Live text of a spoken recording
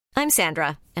I'm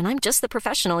Sandra, and I'm just the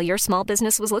professional your small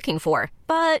business was looking for.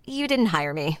 But you didn't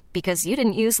hire me because you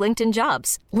didn't use LinkedIn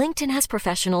Jobs. LinkedIn has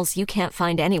professionals you can't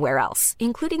find anywhere else,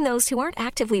 including those who aren't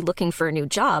actively looking for a new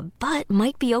job, but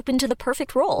might be open to the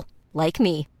perfect role, like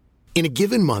me. In a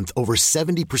given month, over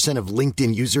 70% of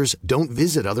LinkedIn users don't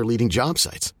visit other leading job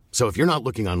sites. So if you're not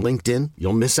looking on LinkedIn,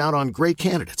 you'll miss out on great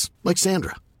candidates like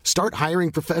Sandra. Start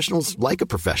hiring professionals like a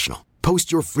professional.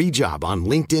 Post your free job on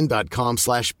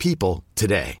linkedin.com/people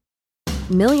today.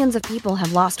 Millions of people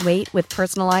have lost weight with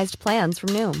personalized plans from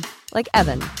Noom. Like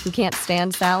Evan, who can't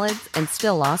stand salads and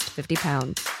still lost 50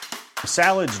 pounds.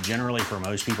 Salads generally for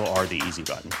most people are the easy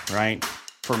button, right?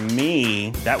 For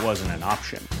me, that wasn't an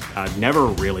option. I never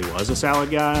really was a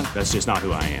salad guy. That's just not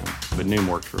who I am. But Noom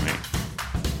worked for me.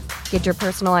 Get your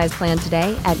personalized plan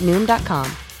today at Noom.com.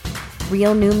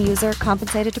 Real Noom user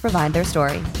compensated to provide their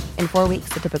story. In 4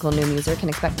 weeks, the typical Noom user can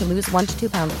expect to lose 1 to 2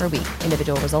 pounds per week.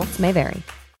 Individual results may vary.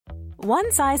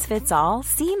 One size fits all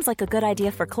seems like a good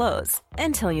idea for clothes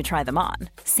until you try them on.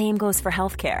 Same goes for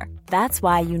healthcare. That's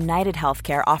why United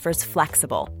Healthcare offers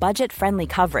flexible, budget-friendly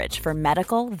coverage for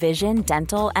medical, vision,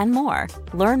 dental, and more.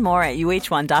 Learn more at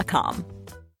uh1.com.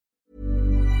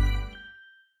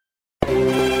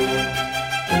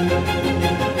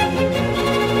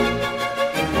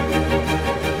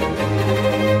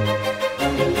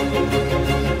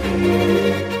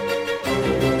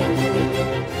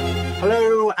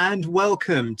 Hello and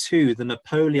welcome to the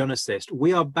Napoleon Assist.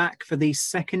 We are back for the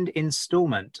second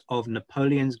installment of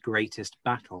Napoleon's Greatest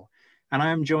Battle. And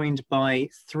I am joined by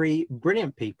three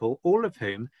brilliant people, all of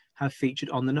whom have featured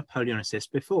on the Napoleon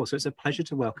Assist before. So it's a pleasure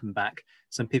to welcome back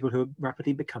some people who are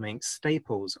rapidly becoming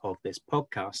staples of this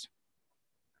podcast.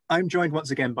 I'm joined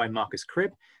once again by Marcus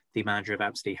Cribb, the manager of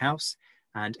Apsley House,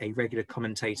 and a regular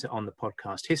commentator on the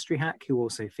podcast History Hack, who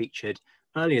also featured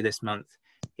earlier this month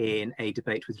in a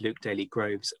debate with Luke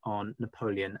Daly-Groves on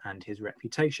Napoleon and his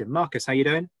reputation. Marcus, how you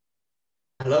doing?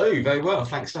 Hello, very well.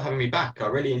 Thanks for having me back. I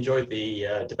really enjoyed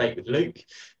the debate with Luke.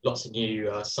 Lots of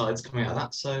new sides coming out of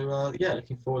that. So, yeah,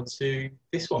 looking forward to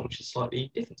this one, which is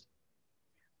slightly different.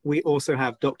 We also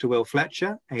have Dr. Will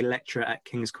Fletcher, a lecturer at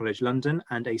King's College London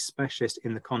and a specialist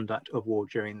in the conduct of war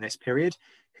during this period,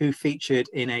 who featured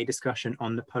in a discussion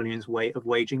on Napoleon's way of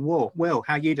waging war. Will,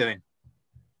 how are you doing?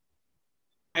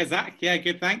 Hi, Zach. Yeah,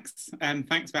 good, thanks.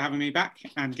 Thanks for having me back,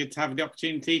 and good to have the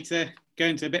opportunity to go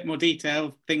into a bit more detail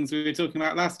of things we were talking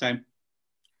about last time.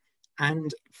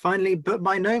 And finally, but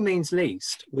by no means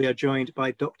least, we are joined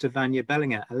by Dr. Vanya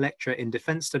Bellinger, a lecturer in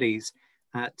Defence Studies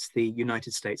at the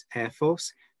United States Air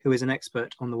Force, who is an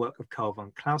expert on the work of Karl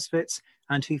von Clausewitz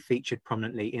and who featured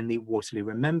prominently in the Waterloo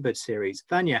Remembered series.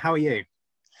 Vanya, how are you?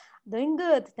 Doing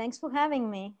good. Thanks for having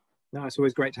me. No, it's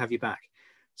always great to have you back.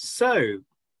 So,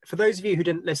 for those of you who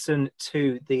didn't listen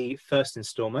to the first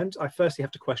installment, I firstly have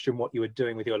to question what you were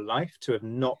doing with your life to have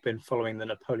not been following the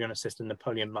Napoleon Assist and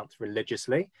Napoleon Month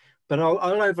religiously. But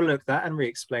I'll overlook that and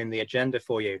re-explain the agenda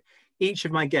for you. Each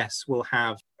of my guests will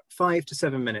have 5 to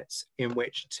 7 minutes in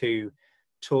which to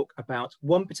talk about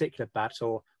one particular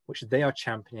battle which they are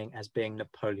championing as being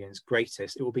Napoleon's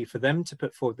greatest. It will be for them to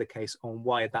put forward the case on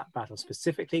why that battle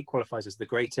specifically qualifies as the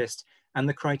greatest and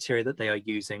the criteria that they are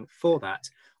using for that.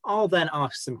 I'll then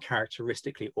ask some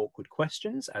characteristically awkward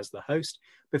questions as the host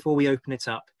before we open it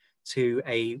up to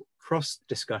a cross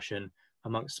discussion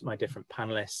amongst my different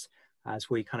panelists as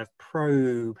we kind of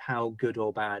probe how good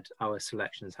or bad our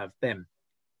selections have been.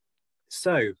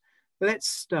 So let's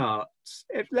start.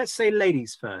 Let's say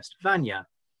ladies first. Vanya,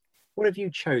 what have you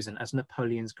chosen as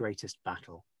Napoleon's greatest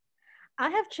battle? I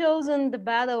have chosen the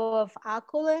Battle of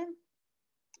Arcole.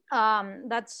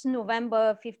 That's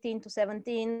November 15 to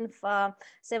 17th,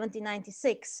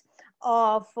 1796.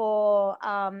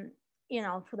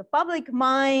 For the public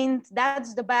mind,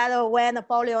 that's the battle where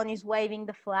Napoleon is waving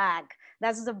the flag.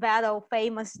 That's the battle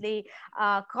famously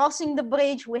crossing the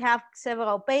bridge. We have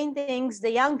several paintings,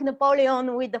 the young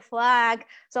Napoleon with the flag.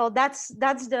 So that's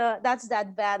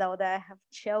that battle that I have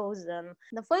chosen.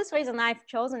 The first reason I've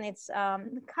chosen, it's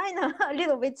kind of a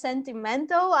little bit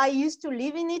sentimental. I used to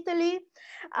live in Italy,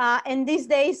 and these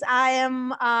days I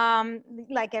am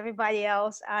like everybody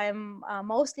else. I'm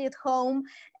mostly at home,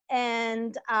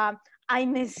 and I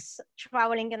miss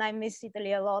traveling and I miss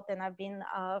Italy a lot, and I've been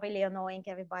really annoying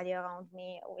everybody around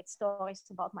me with stories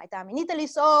about my time in Italy.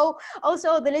 So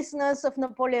also the listeners of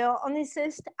Napoleon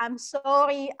Assist, I'm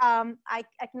sorry, I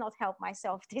cannot help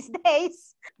myself these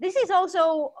days. This is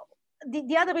also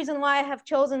the other reason why I have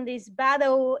chosen this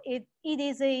battle. It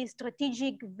is a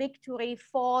strategic victory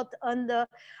fought under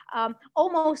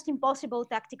almost impossible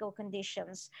tactical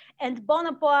conditions. And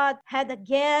Bonaparte had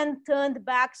again turned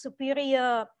back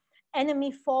superior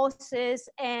enemy forces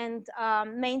and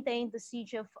maintained the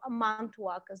siege of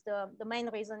Mantua, because the main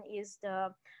reason is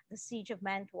the siege of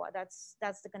Mantua.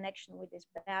 That's the connection with this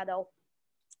battle.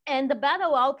 And the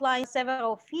battle outlines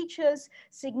several features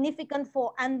significant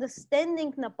for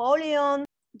understanding Napoleon,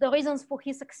 the reasons for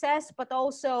his success, but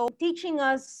also teaching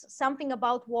us something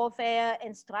about warfare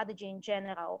and strategy in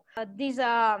general. These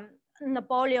are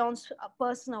Napoleon's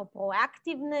personal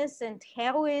proactiveness and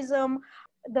heroism,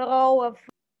 the role of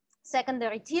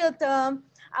secondary theater,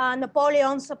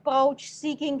 Napoleon's approach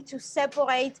seeking to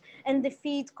separate and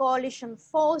defeat coalition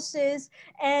forces,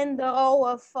 and the role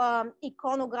of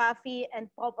iconography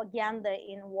and propaganda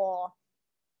in war.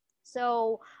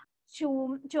 So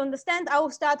to understand, I will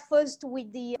start first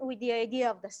with the idea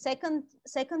of the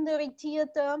secondary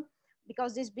theater,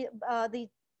 because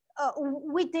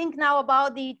we think now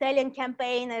about the Italian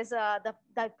campaign as the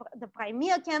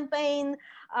premier campaign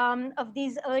of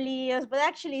these early years, but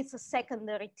actually it's a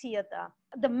secondary theater.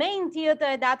 The main theater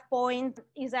at that point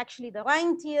is actually the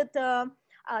Rhine theater.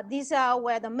 These are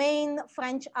where the main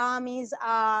French armies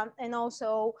are, and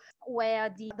also where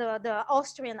the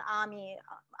Austrian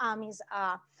armies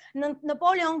are.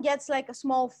 Napoleon gets like a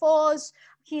small force.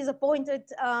 He's appointed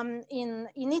in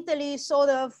Italy, sort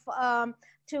of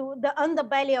to the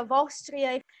underbelly of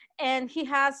Austria, and he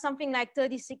has something like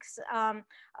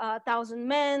 36,000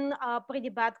 men, pretty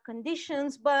bad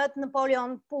conditions, but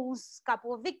Napoleon pulls a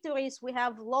couple of victories. We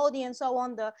have Lodi and so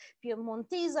on. The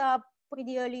Piemontese are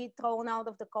pretty early thrown out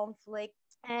of the conflict,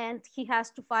 and he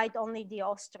has to fight only the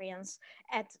Austrians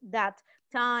at that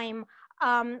time.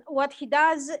 What he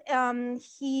does,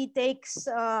 he takes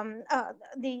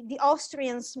the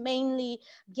Austrians mainly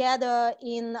gather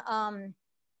in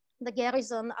the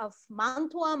garrison of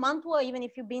Mantua. Mantua, even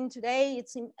if you've been today,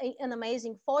 it's an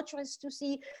amazing fortress to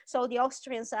see. So the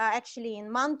Austrians are actually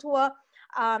in Mantua.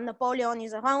 Napoleon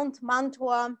is around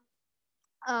Mantua.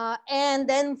 And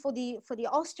then for the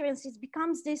Austrians, it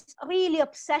becomes this really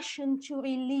obsession to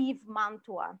relieve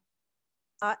Mantua.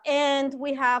 And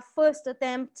we have first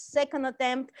attempt, second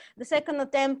attempt. The second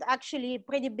attempt, actually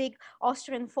pretty big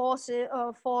Austrian force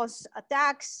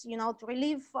attacks, to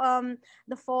relieve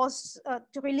the force,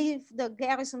 to relieve the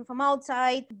garrison from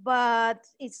outside, but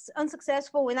it's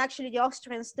unsuccessful. And actually the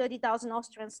Austrians, 30,000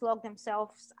 Austrians lock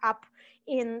themselves up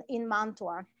in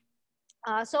Mantua.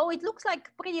 So it looks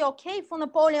like pretty okay for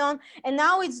Napoleon. And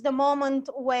now it's the moment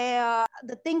where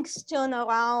the things turn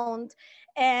around,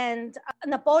 and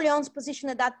Napoleon's position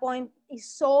at that point is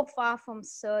so far from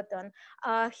certain.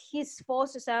 His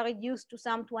forces are reduced to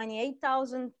some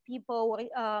 28,000 people,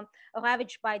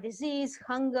 ravaged by disease,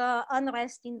 hunger,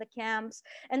 unrest in the camps.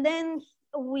 And then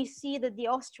we see that the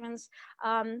Austrians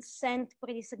sent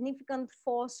pretty significant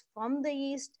force from the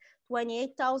east,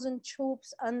 28,000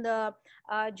 troops under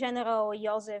General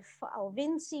Joseph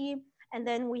Alvinzi. And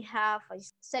then we have a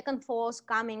second force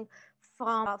coming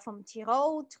from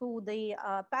Tyrol through the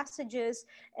passages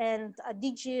and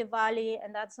Adige Valley,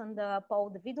 and that's under Paul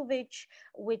Davidovich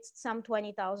with some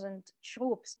 20,000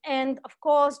 troops. And of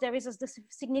course, there is a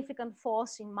significant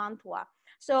force in Mantua.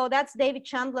 So that's David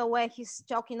Chandler, where he's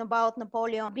talking about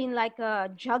Napoleon being like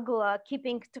a juggler,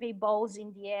 keeping three balls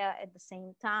in the air at the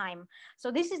same time.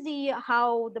 So this is the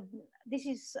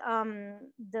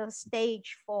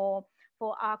stage for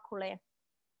Arcole.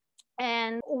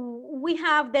 And we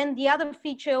have then the other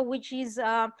feature, which is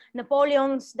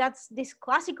Napoleon's, that's this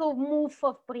classical move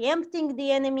of preempting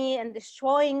the enemy and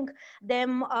destroying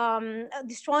them,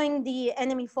 destroying the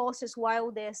enemy forces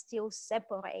while they're still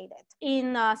separated.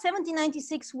 In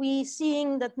 1796, we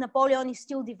seeing that Napoleon is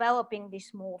still developing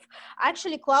this move.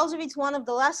 Actually, Clausewitz, one of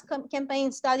the last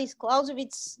campaign studies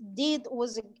Clausewitz did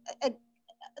was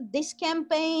this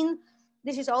campaign.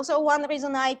 This is also one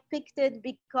reason I picked it,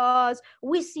 because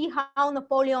we see how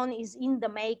Napoleon is in the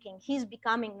making. He's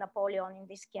becoming Napoleon in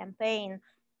this campaign.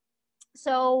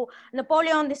 So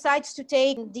Napoleon decides to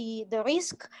take the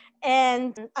risk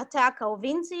and attack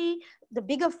Alvinzi, the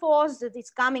bigger force that is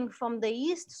coming from the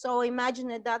east. So imagine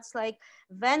that that's like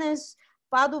Venice,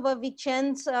 Padua,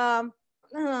 Vicenza,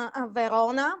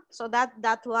 Verona, so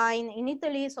that line in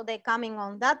Italy, so they're coming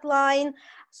on that line.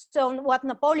 So what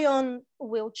Napoleon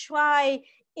will try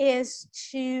is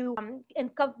to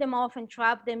and cut them off and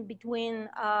trap them between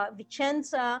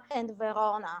Vicenza and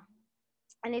Verona.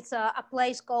 And it's a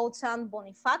place called San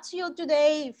Bonifacio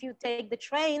today. If you take the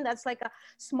train, that's like a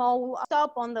small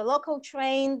stop on the local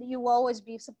train. You will always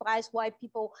be surprised why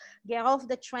people get off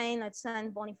the train at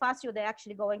San Bonifacio. They're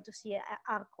actually going to see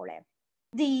Arcole.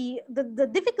 The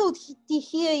difficulty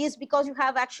here is because you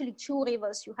have actually two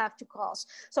rivers you have to cross.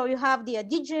 So you have the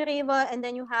Adige River, and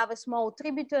then you have a small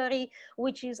tributary,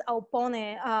 which is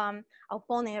Alpone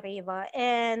River.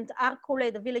 And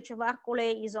Arcole, the village of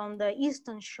Arcole, is on the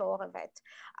eastern shore of it.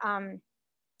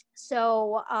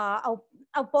 So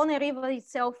Alpone River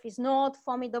itself is not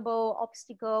formidable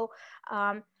obstacle,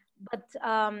 but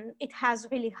it has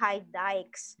really high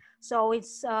dikes. So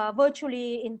it's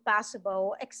virtually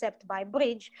impassable except by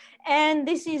bridge. And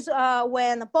this is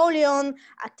where Napoleon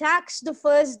attacks the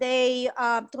first day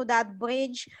through that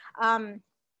bridge.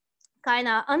 Kind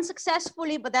of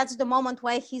unsuccessfully, but that's the moment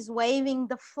where he's waving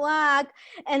the flag.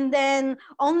 And then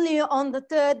only on the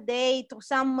third day, through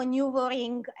some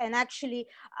maneuvering and actually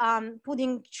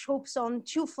putting troops on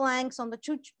two flanks, on the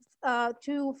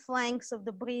two flanks of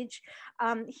the bridge,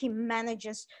 he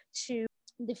manages to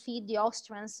defeat the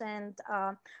Austrians and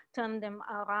turn them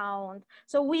around.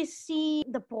 So we see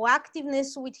the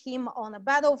proactiveness with him on a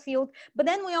battlefield, but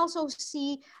then we also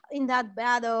see in that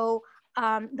battle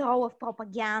the role of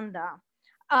propaganda.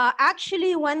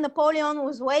 Actually, when Napoleon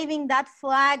was waving that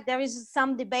flag, there is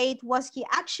some debate. Was he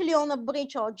actually on a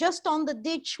bridge or just on the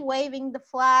ditch waving the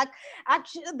flag?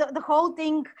 Actually, the whole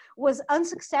thing was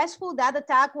unsuccessful. That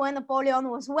attack when Napoleon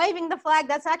was waving the flag,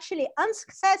 that's actually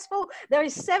unsuccessful. There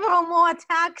is several more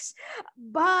attacks,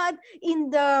 but in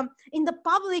the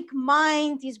public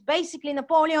mind is basically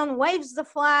Napoleon waves the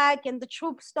flag and the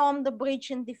troops storm the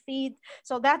bridge and defeat.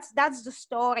 So that's the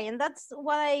story, and that's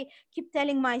what I keep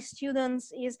telling my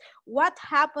students is what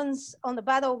happens on the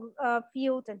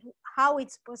battlefield and how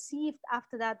it's perceived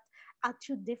after that are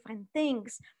two different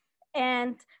things.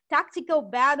 And tactical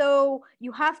battle,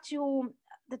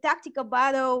 the tactical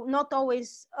battle not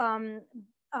always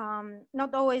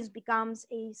becomes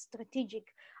a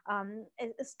strategic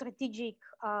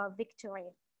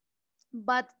victory.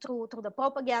 But through the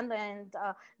propaganda and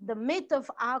the myth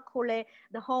of Arcole,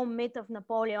 the whole myth of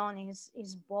Napoleon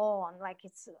is born. Like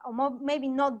it's maybe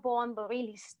not born, but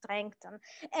really strengthened.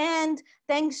 And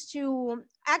thanks to,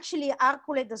 actually,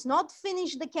 Arcole does not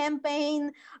finish the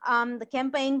campaign. The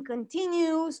campaign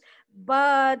continues,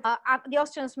 but the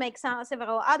Austrians make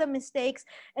several other mistakes.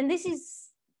 And this is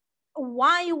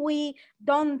why we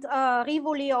don't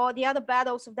Rivoli or the other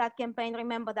battles of that campaign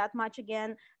remember that much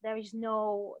again. There is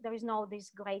no these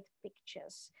great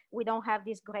pictures. We don't have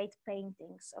these great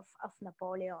paintings of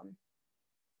Napoleon.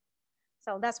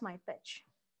 So that's my pitch.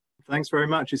 Thanks very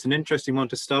much. It's an interesting one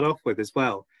to start off with as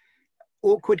well.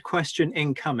 Awkward question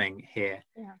incoming here.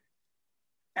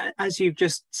 Yeah. As you've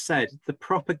just said, the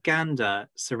propaganda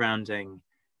surrounding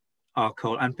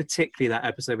Arcole, and particularly that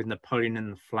episode with Napoleon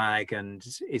and the flag, and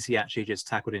is he actually just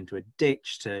tackled into a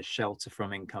ditch to shelter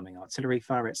from incoming artillery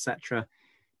fire, etc.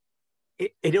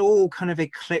 It all kind of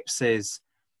eclipses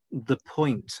the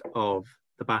point of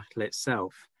the battle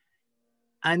itself,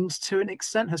 and to an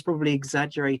extent has probably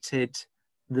exaggerated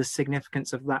the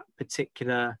significance of that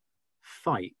particular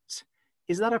fight.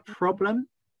 Is that a problem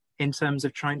in terms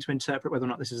of trying to interpret whether or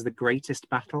not this is the greatest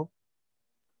battle?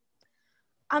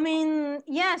 I mean,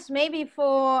 yes, maybe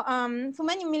for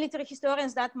many military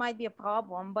historians that might be a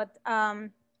problem, but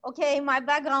okay, my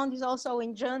background is also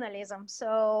in journalism,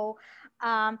 so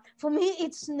for me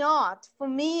it's not. For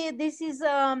me, this is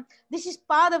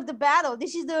part of the battle.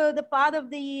 This is the part of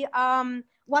the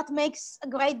what makes a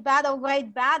great battle.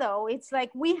 It's like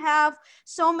we have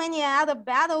so many other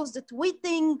battles that we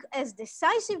think as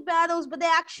decisive battles, but they're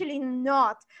actually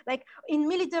not. Like in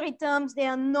military terms, they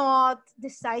are not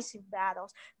decisive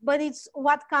battles, but it's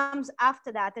what comes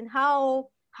after that and how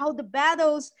the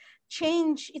battles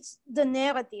change the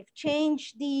narrative,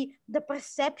 change the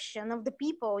perception of the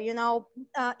people. You know,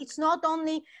 it's not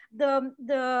only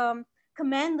the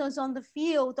commanders on the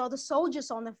field or the soldiers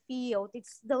on the field,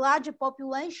 it's the larger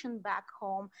population back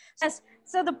home. Yes.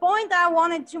 So the point I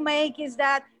wanted to make is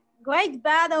that great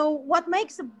battle, what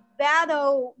makes a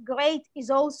battle great is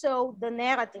also the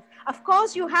narrative. Of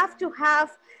course, you have to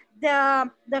have the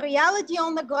reality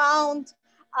on the ground.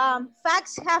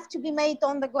 Facts have to be made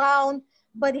on the ground,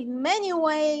 but in many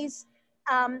ways,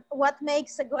 what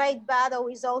makes a great battle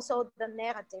is also the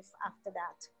narrative after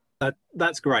that.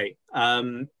 That's great.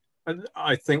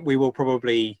 I think we will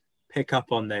probably pick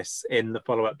up on this in the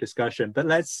follow-up discussion, but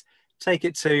let's take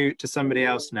it to somebody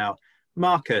else now.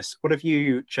 Marcus, what have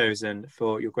you chosen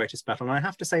for your greatest battle? And I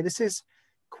have to say, this is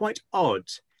quite odd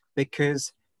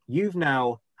because you've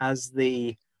now, as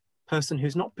the person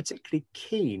who's not particularly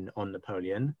keen on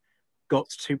Napoleon, got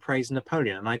to praise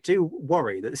Napoleon. And I do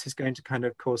worry that this is going to kind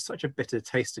of cause such a bitter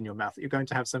taste in your mouth that you're going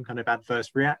to have some kind of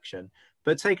adverse reaction,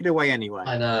 but take it away anyway.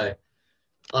 I know.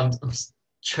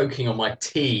 choking on my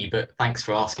tea, but thanks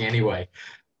for asking anyway.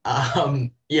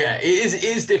 Yeah, it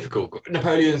is difficult.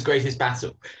 Napoleon's greatest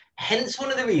battle. Hence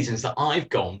one of the reasons that I've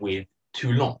gone with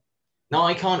Toulon. Now,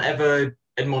 I can't ever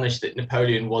admonish that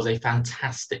Napoleon was a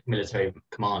fantastic military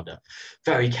commander,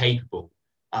 very capable,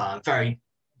 very,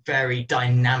 very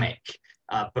dynamic,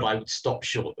 but I would stop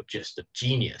short of just a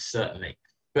genius, certainly.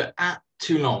 But at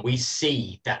Toulon, we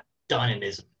see that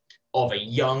dynamism of a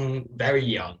young, very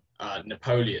young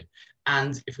Napoleon.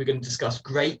 And if we're going to discuss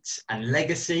great and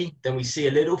legacy, then we see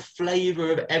a little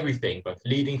flavor of everything, both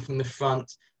leading from the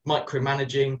front,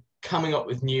 micromanaging, coming up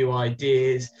with new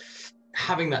ideas,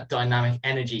 having that dynamic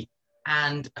energy,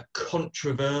 and a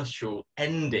controversial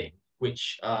ending,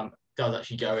 which does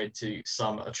actually go into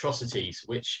some atrocities,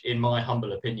 which, in my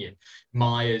humble opinion,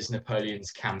 mires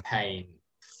Napoleon's campaign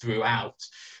throughout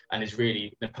and is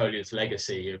really Napoleon's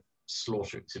legacy of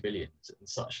slaughtering civilians and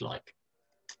such like.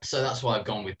 So that's why I've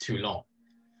gone with Toulon.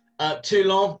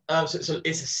 Toulon, so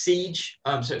it's a siege,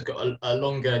 so it's got a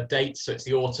longer date, so it's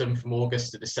the autumn from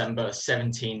August to December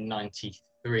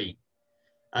 1793.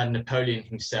 And Napoleon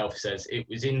himself says, "It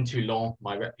was in Toulon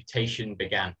my reputation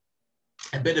began."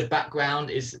 A bit of background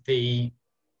is the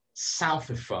south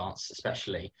of France,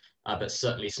 especially, but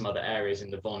certainly some other areas in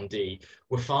the Vendée,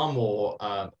 were far more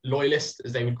loyalist,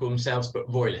 as they would call themselves,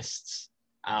 but royalists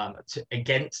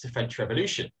against the French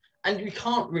Revolution. And we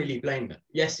can't really blame them.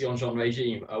 Yes, the Enghien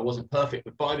regime wasn't perfect,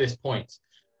 but by this point,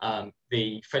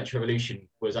 the French Revolution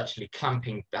was actually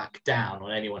clamping back down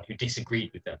on anyone who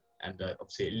disagreed with them. And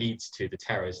obviously it leads to the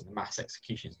terrors and the mass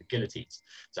executions, the guillotines.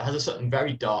 So it has a certain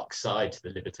very dark side to the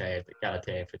liberté, the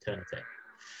égalité, fraternité.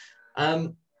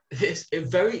 In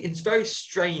very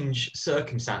strange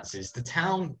circumstances, the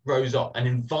town rose up and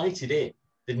invited in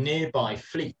the nearby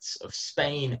fleets of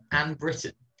Spain and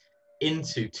Britain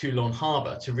into Toulon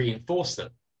harbour to reinforce them.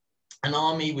 An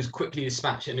army was quickly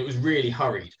dispatched, and it was really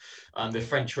hurried. The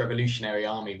French Revolutionary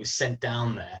Army was sent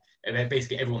down there, and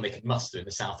basically everyone they could muster in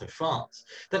the south of France.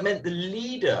 That meant the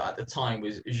leader at the time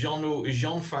was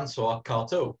Jean-Francois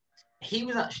Carteau. He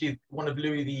was actually one of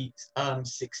Louis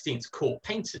XVI's court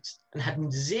painters and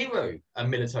had zero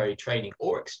military training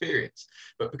or experience.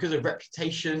 But because of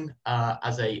reputation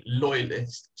as a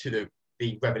loyalist to the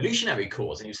revolutionary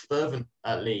cause, and he was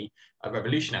fervently a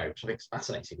revolutionary, which I think is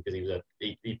fascinating because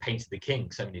he painted the king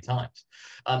so many times.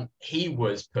 He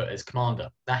was put as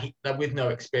commander. That with no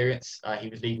experience, he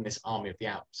was leading this army of the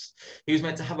Alps. He was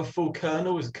meant to have a full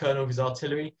colonel as a colonel of his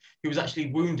artillery. He was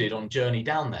actually wounded on journey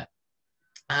down there,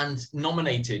 and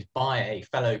nominated by a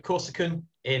fellow Corsican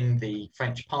in the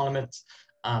French Parliament.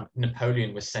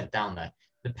 Napoleon was sent down there.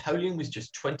 Napoleon was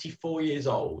just 24 years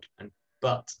old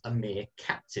but a mere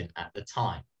captain at the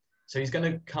time. So he's going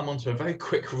to come onto a very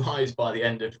quick rise by the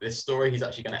end of this story. He's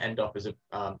actually going to end up as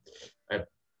a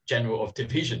general of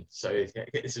division. So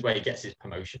this is where he gets his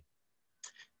promotion.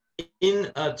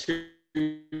 In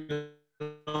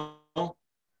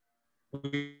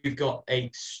we've got a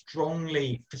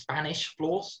strongly Spanish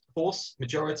force,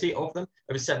 majority of them,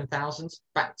 over 7,000,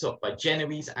 backed up by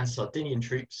Genoese and Sardinian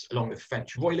troops, along with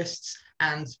French royalists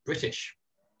and British.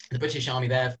 The British army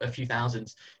there, a few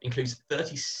thousand, includes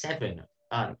 37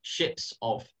 ships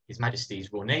of His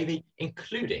Majesty's Royal Navy,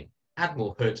 including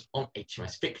Admiral Hood on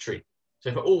HMS Victory. So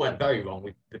if it all went very wrong,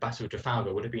 the Battle of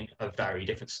Trafalgar would have been a very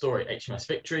different story. HMS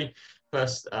Victory,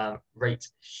 first rate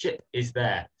ship, is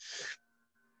there.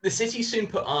 The city soon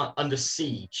put under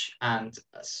siege, and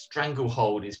a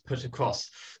stranglehold is put across.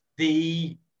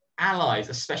 The Allies,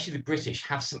 especially the British,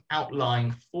 have some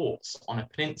outlying forts on a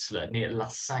peninsula near La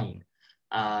Seine.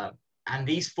 And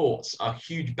these forts are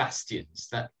huge bastions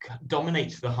that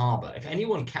dominate the harbour. If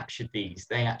anyone captured these,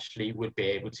 they actually would be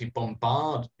able to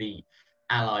bombard the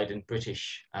Allied and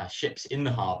British ships in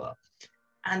the harbour.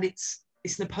 And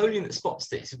it's Napoleon that spots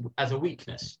this as a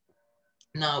weakness.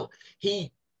 Now,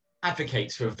 he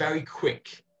advocates for a very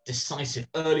quick, decisive,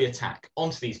 early attack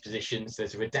onto these positions.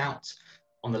 There's a redoubt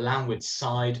on the landward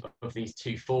side of these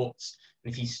two forts.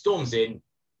 And if he storms in,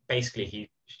 basically he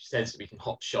says we can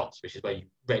hot shots, which is where you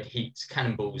red heat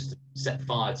cannonballs to set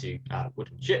fire to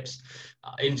wooden ships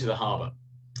into the harbour.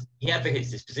 He advocates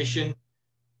this position,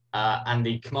 and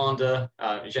the commander,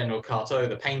 General Carteau,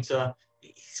 the painter,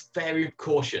 is very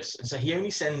cautious, and so he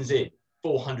only sends in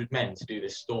 400 men to do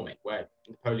this storming, where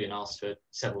Napoleon asks for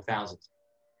several thousand.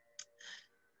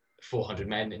 400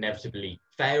 men inevitably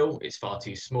fail. It's far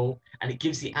too small, and it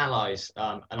gives the Allies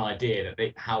an idea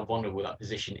that how vulnerable that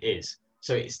position is.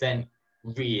 So it's then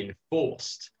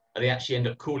reinforced. They actually end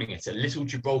up calling it a Little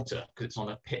Gibraltar because it's on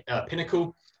a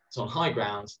pinnacle, it's on high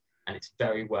ground, and it's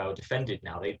very well defended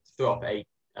now. They throw up a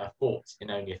fort in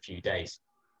only a few days.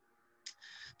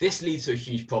 This leads to a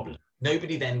huge problem.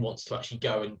 Nobody then wants to actually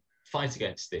go and fight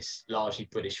against this largely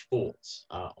British fort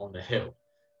on the hill.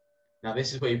 Now,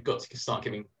 this is where you've got to start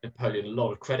giving Napoleon a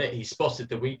lot of credit. He spotted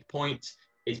the weak point,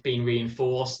 it's been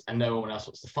reinforced, and no one else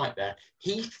wants to fight there.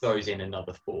 He throws in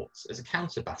another fort as a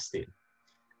counter bastion.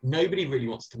 Nobody really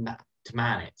wants to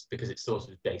man it because it's sort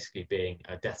of basically being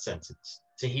a death sentence.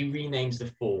 So he renames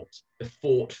the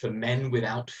fort for men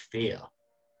without fear.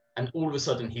 And all of a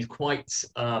sudden, he's quite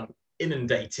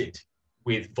inundated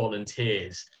with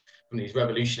volunteers from these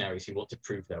revolutionaries who want to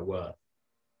prove their worth.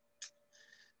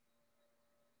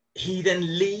 He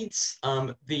then leads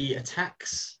the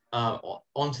attacks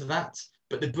onto that,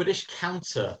 but the British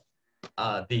counter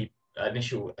the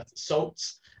initial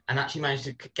assaults and actually managed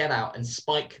to get out and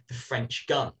spike the French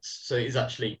guns. So it is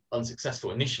actually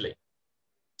unsuccessful initially.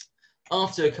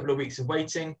 After a couple of weeks of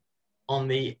waiting, in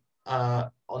the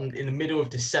middle of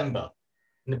December,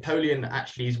 Napoleon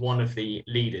actually is one of the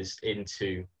leaders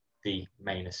into the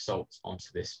main assault onto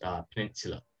this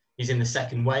peninsula. He's in the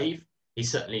second wave.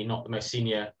 He's certainly not the most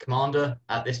senior commander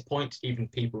at this point. Even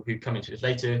people who come into his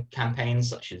later campaigns,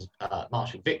 such as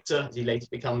Marshal Victor, as he later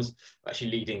becomes, are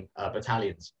actually leading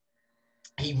battalions.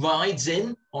 He rides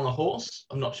in on a horse.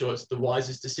 I'm not sure it's the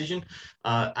wisest decision.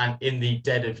 And in the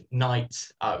dead of night,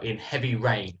 in heavy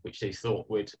rain, which they thought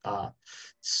would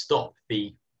stop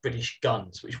the British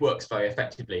guns, which works very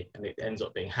effectively, and it ends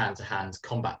up being hand-to-hand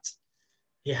combat.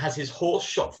 He has his horse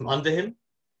shot from under him,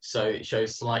 so it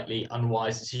shows slightly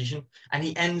unwise decision, and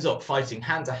he ends up fighting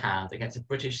hand-to-hand against a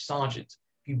British sergeant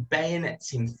who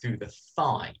bayonets him through the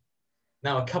thigh.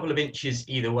 Now, a couple of inches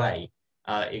either way,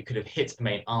 it could have hit the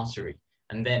main artery,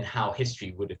 and then how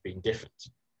history would have been different.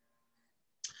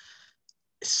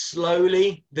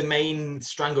 Slowly, the main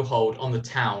stranglehold on the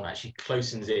town actually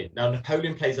closens in. Now,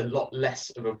 Napoleon plays a lot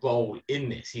less of a role in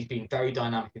this. He's been very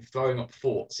dynamic in throwing up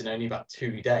forts in only about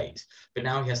 2 days, but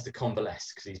now he has to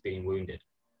convalesce because he's being wounded.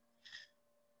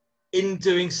 In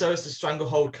doing so, as the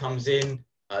stranglehold comes in,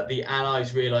 the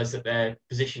Allies realize that their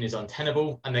position is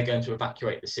untenable and they're going to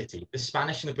evacuate the city. The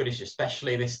Spanish and the British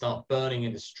especially, they start burning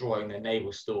and destroying their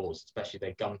naval stores, especially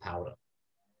their gunpowder.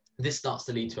 This starts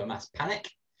to lead to a mass panic,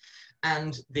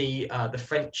 and the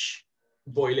French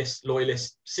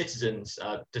loyalist citizens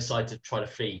decide to try to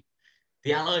flee.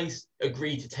 The Allies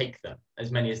agree to take them,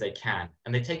 as many as they can,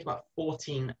 and they take about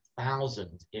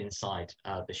 14,000 inside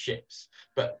the ships.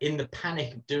 But in the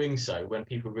panic of doing so, when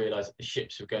people realize that the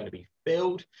ships were going to be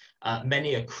filled,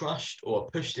 many are crushed or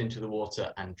pushed into the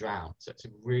water and drowned. So it's a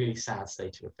really sad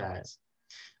state of affairs.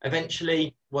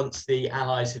 Eventually, once the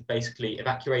Allies have basically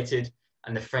evacuated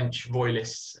and the French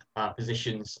royalists'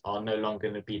 positions are no longer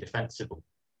going to be defensible,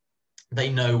 they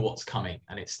know what's coming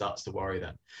and it starts to worry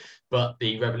them. But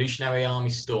the Revolutionary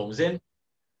Army storms in,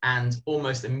 and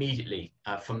almost immediately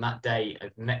from that day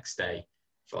and the next day,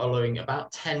 following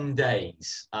about 10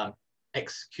 days,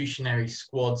 executionary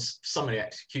squads, summary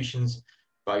executions,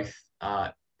 both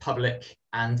public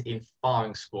and in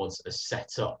firing squads, are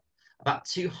set up. About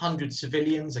 200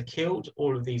 civilians are killed,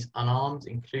 all of these unarmed,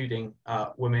 including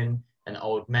women and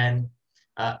old men.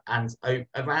 And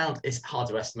around, it's hard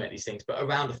to estimate these things, but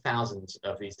around 1,000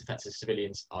 of these defensive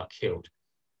civilians are killed.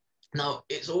 Now,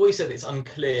 it's always said it's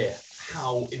unclear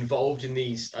how involved in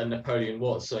these Napoleon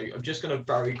was. So I'm just going to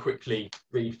very quickly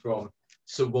read from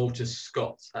Sir Walter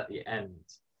Scott at the end.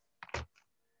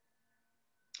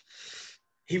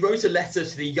 He wrote a letter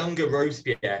to the younger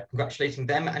Robespierre, congratulating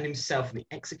them and himself on the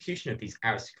execution of these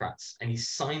aristocrats, and he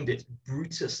signed it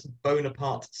Brutus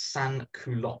Bonaparte sans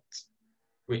culotte,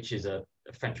 which is a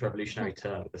French revolutionary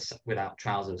term without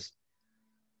trousers.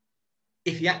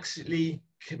 If he actually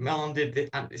commanded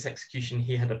this execution,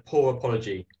 he had a poor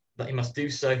apology that he must do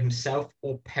so himself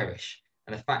or perish,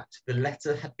 and the fact the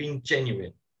letter had been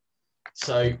genuine.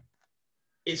 So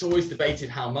it's always debated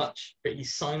how much, but he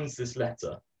signs this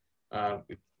letter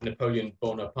with Napoleon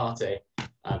Bonaparte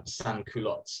sans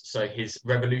culottes. So his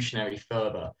revolutionary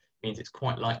fervour means it's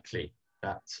quite likely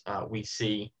that we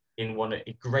see in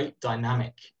a great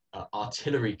dynamic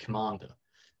artillery commander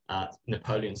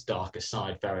Napoleon's darker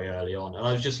side very early on. And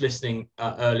I was just listening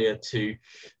earlier to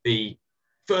the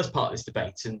first part of this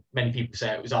debate, and many people say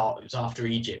it was after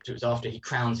Egypt, it was after he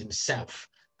crowns himself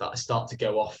that I start to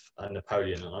go off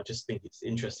Napoleon. And I just think it's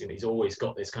interesting that he's always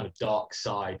got this kind of dark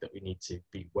side that we need to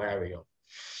be wary of.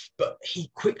 But he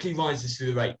quickly rises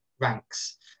through the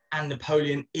ranks, and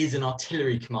Napoleon is an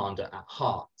artillery commander at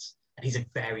heart. And he's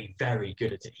very, very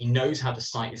good at it. He knows how to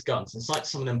sight his guns and sight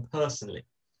some of them personally.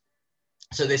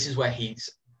 So this is where he's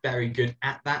very good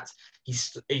at that.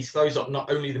 He throws up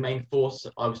not only the main force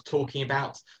I was talking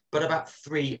about, but about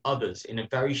 3 others in a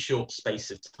very short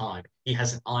space of time. He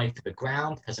has an eye for the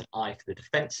ground, has an eye for the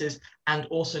defences, and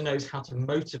also knows how to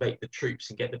motivate the troops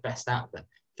and get the best out of them.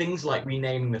 Things like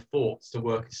renaming the forts to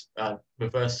work as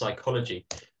reverse psychology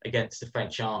against the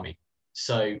French army.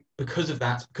 So because of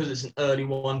that, because it's an early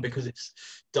one, because it's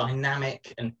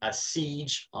dynamic and a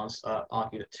siege, I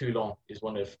argue that Toulon is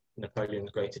one of Napoleon's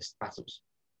greatest battles.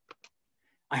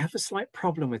 I have a slight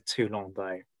problem with Toulon,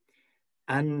 though.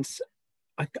 And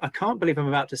I can't believe I'm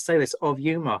about to say this of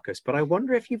you, Marcus, but I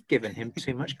wonder if you've given him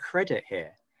too much credit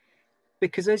here.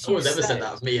 Because as you never said said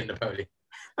that of me and Napoleon.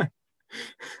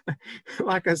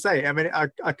 Like I say, I mean,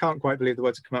 I can't quite believe the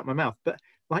words that come out of my mouth, but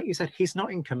like you said, he's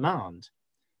not in command.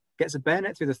 Gets a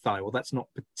bayonet through the thigh. Well, that's not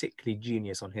particularly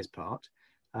genius on his part.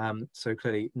 So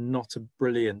clearly not a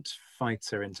brilliant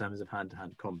fighter in terms of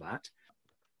hand-to-hand combat.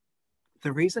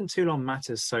 The reason Toulon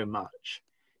matters so much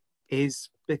is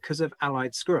because of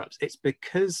Allied screw-ups. It's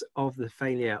because of the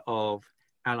failure of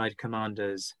Allied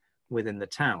commanders within the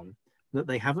town that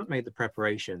they haven't made the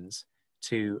preparations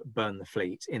to burn the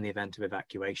fleet in the event of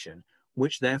evacuation,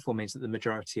 which therefore means that the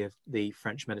majority of the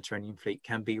French Mediterranean fleet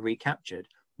can be recaptured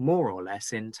more or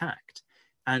less intact.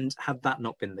 And had that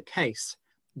not been the case,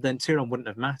 then Toulon wouldn't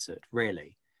have mattered,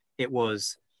 really. It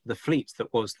was the fleet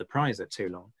that was the prize at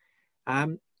Toulon.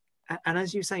 And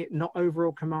as you say, not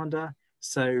overall commander.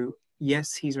 So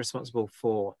yes, he's responsible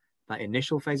for that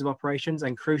initial phase of operations,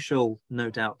 and crucial, no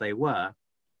doubt they were.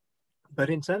 But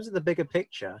in terms of the bigger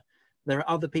picture, there are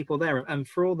other people there. And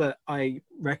for all that I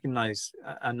recognize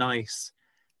a nice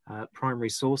primary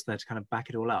source there to kind of back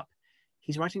it all up,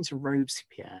 he's writing to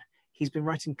Robespierre. He's been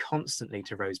writing constantly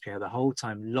to Robespierre the whole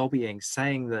time, lobbying,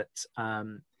 saying that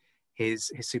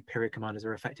his superior commanders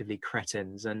are effectively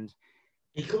cretins. And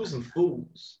he calls them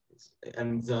fools,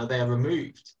 and they are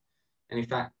removed. And in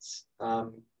fact,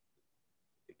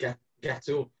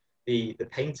 Gatto, the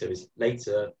painter, is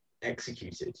later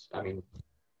executed. I mean,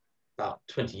 about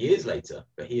 20 years later,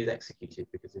 but he is executed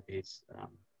because of his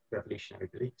revolutionary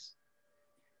beliefs.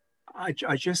 I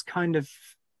just kind of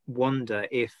wonder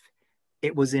if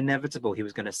it was inevitable he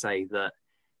was going to say that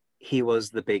he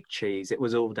was the big cheese. It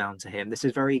was all down to him. This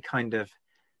is very kind of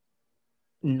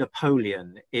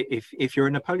Napoleon. If you're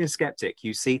a Napoleon skeptic,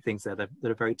 you see things there that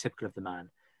are very typical of the man.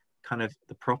 Kind of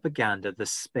the propaganda, the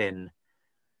spin.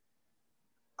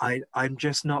 I'm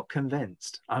just not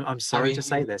convinced. I'm sorry to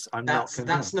say this. I'm not convinced.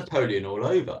 That's Napoleon all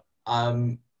over.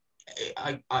 I'm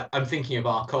thinking of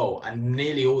Arcole, and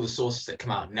nearly all the sources that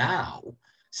come out now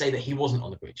say that he wasn't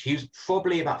on the bridge. He was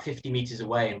probably about 50 meters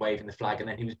away and waving the flag, and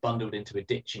then he was bundled into a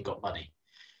ditch and got muddy.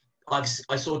 I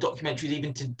saw documentaries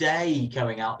even today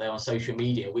going out there on social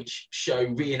media, which show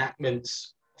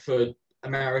reenactments for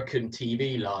American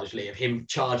TV largely of him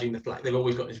charging the flag. They've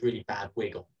always got this really bad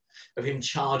wig on, of him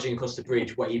charging across the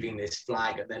bridge, waving this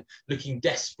flag, and then looking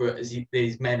desperate as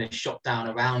these men are shot down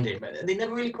around him. And they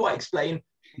never really quite explain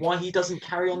why he doesn't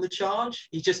carry on the charge.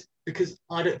 He just, because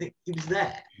I don't think he was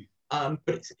there. But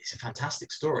it's a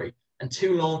fantastic story. And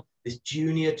Toulon, this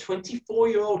junior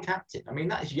 24-year-old captain, I mean,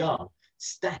 that is young,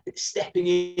 stepping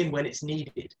in when it's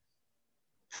needed.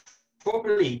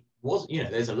 Probably was,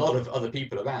 there's a lot of other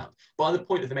people around. By the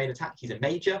point of the main attack, he's a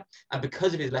major. And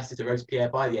because of his letter to Robespierre,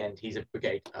 by the end, he's a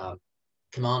brigade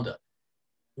commander.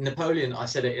 Napoleon, I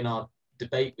said it in our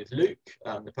debate with Luke,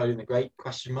 Napoleon the Great, ?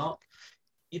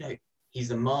 He's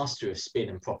the master of spin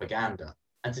and propaganda.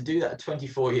 And to do that at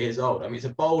 24 years old, I mean, it's a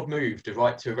bold move to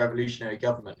write to a revolutionary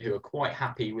government who are quite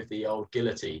happy with the old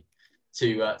guillotine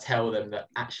to tell them that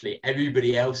actually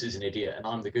everybody else is an idiot and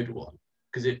I'm the good one.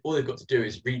 Because all they've got to do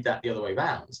is read that the other way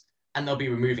around, and they'll be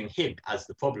removing him as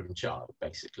the problem child,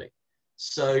 basically.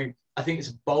 So I think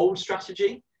it's a bold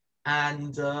strategy,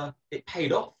 and it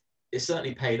paid off. It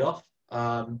certainly paid off.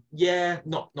 Not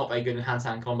very good in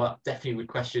hand-to-hand combat. Definitely would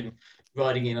question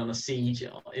riding in on a siege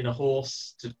in a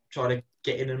horse to try to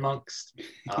get in amongst.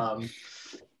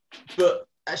 But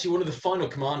actually, one of the final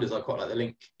commanders I quite like the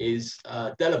link is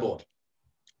Delaborde.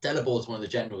 Delaborde is one of the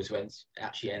generals who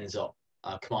actually ends up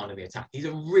commanding the attack. He's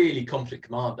a really competent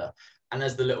commander, and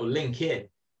as the little link in,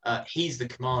 he's the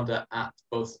commander at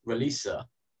both Ralisa,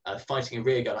 fighting a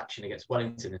rearguard action against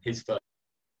Wellington in his first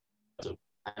battle,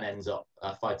 and ends up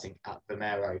fighting at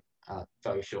Vimero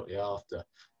very shortly after,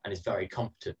 and is very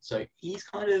competent. So he's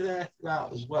kind of there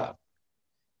throughout as well.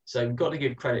 So we've got to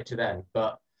give credit to them.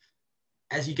 But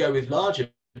as you go with larger,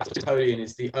 Napoleon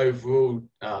is the overall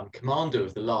commander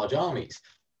of the large armies,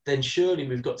 then surely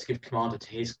we've got to give commander to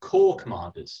his corps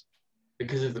commanders.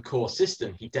 Because of the corps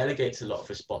system, he delegates a lot of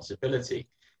responsibility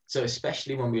So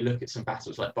especially when we look at some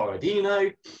battles like Borodino,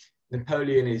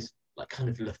 Napoleon is like kind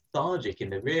of lethargic in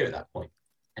the rear at that point,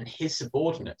 and his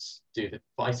subordinates do the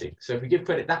fighting. So if we give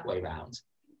credit that way round,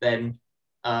 then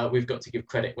we've got to give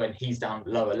credit when he's down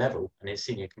lower level and his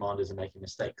senior commanders are making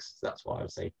mistakes. So that's why I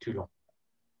would say Toulon.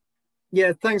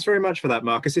 Yeah, thanks very much for that,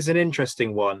 Marcus. It's an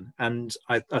interesting one, and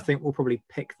I think we'll probably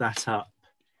pick that up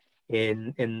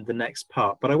in the next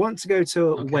part. But I want to go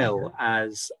to Will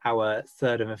as our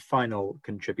third and final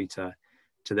contributor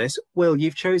to this. Will,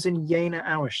 you've chosen Jena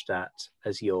Auerstadt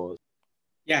as yours.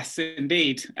 Yes,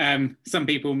 indeed. Some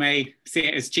people may see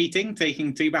it as cheating,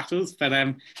 taking two battles, but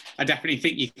I definitely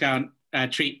think you can't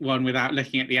treat one without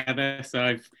looking at the other.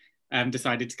 So I've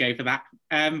decided to go for that.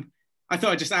 I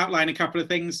thought I'd just outline a couple of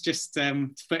things just to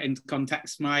put into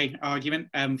context my argument.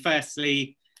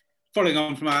 Firstly, following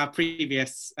on from our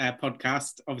previous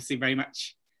podcast, obviously very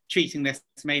much treating this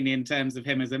mainly in terms of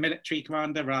him as a military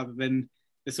commander rather than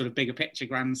the sort of bigger picture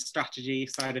grand strategy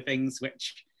side of things,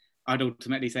 which I'd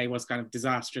ultimately say was kind of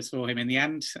disastrous for him in the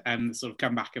end, the sort of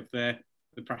comeback of the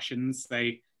Prussians.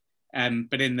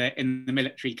 But in the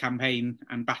military campaign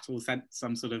and battle sense,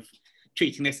 I'm sort of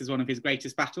treating this as one of his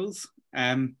greatest battles.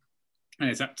 And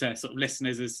it's up to sort of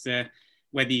listeners as to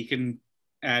whether you can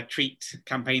treat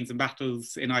campaigns and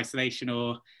battles in isolation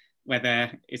or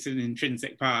whether it's an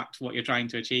intrinsic part to what you're trying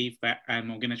to achieve, but I'm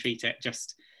going to treat it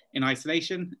just in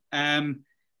isolation.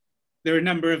 There are a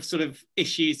number of sort of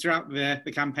issues throughout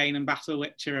the campaign and battle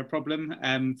which are a problem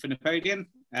for Napoleon,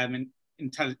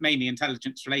 mainly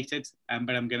intelligence related,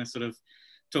 but I'm going to sort of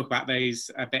talk about those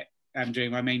a bit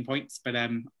during my main points. But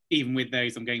even with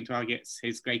those, I'm going to argue it's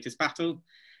his greatest battle.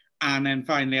 And then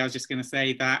finally, I was just going to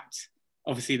say that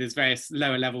obviously there's various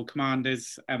lower level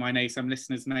commanders. I know some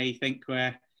listeners may think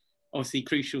were obviously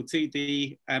crucial to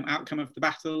the outcome of the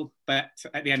battle. But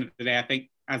at the end of the day, I think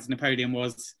as Napoleon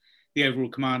was the overall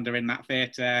commander in that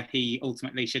theatre, he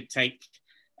ultimately should take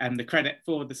the credit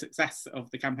for the success of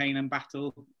the campaign and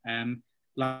battle.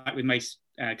 Like with most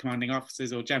commanding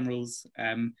officers or generals,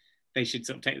 they should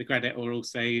sort of take the credit or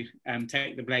also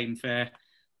take the blame for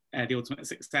the ultimate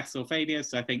success or failure.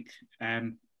 So I think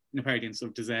Napoleon sort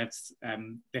of deserves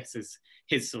this as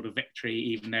his sort of victory,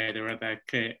 even though there are other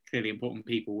clearly important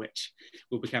people which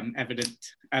will become evident.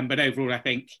 But overall, I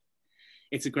think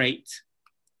it's a great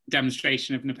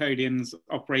demonstration of Napoleon's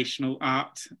operational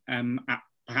art at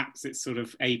perhaps its sort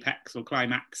of apex or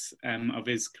climax of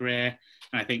his career.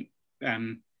 And I think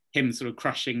him sort of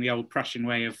crushing the old Prussian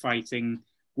way of fighting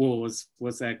wars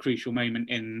was a crucial moment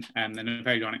in the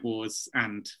Napoleonic Wars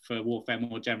and for warfare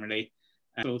more generally.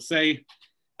 So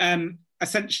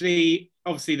essentially,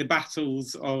 obviously the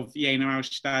battles of Jena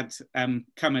Auerstadt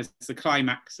come as the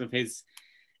climax of his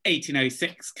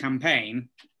 1806 campaign.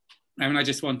 And I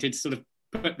just wanted to sort of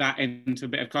put that into a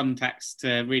bit of context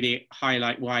to really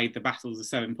highlight why the battles are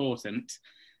so important.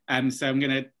 So I'm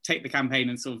going to take the campaign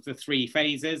in sort of the three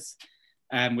phases,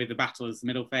 with the battle as the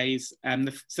middle phase.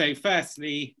 So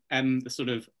firstly, the sort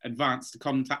of advanced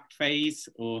contact phase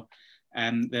or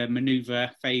the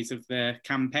manoeuvre phase of the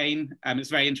campaign. It's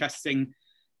very interesting.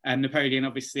 Napoleon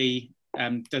obviously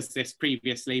does this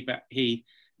previously, but he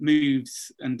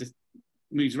moves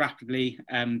rapidly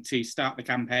to start the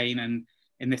campaign, and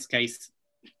in this case,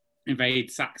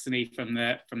 invade Saxony from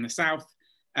the south.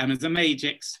 There's a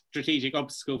major strategic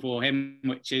obstacle for him,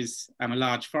 which is a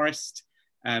large forest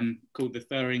called the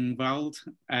Thuringwald,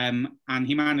 and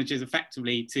he manages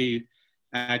effectively to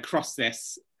cross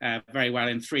this very well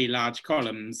in three large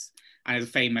columns, and is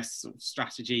a famous sort of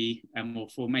strategy or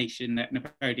formation that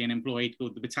Napoleon employed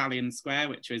called the battalion square,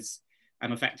 which was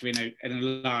effectively in a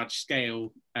large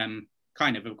scale,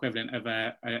 kind of equivalent of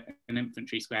an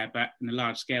infantry square, but in a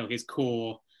large scale his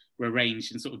corps were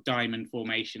arranged in sort of diamond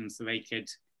formation so they could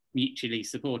mutually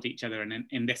support each other, and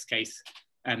in this case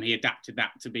he adapted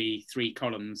that to be three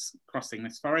columns crossing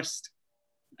this forest,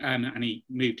 and he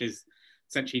moved his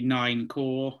essentially 9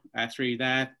 corps through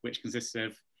there, which consisted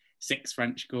of 6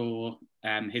 French corps,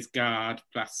 his guard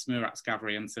plus Murat's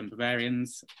cavalry and some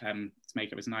Bavarians to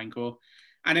make up his 9 corps.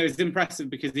 And it was impressive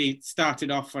because he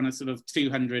started off on a sort of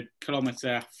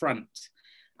 200-kilometre front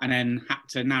and then had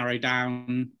to narrow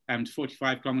down to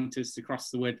 45 kilometres to cross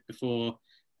the wood before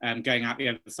going out the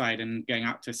other side and going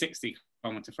out to a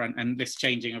 60-kilometre front. And this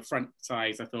changing of front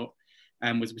size, I thought,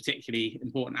 was a particularly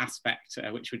important aspect,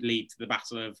 which would lead to the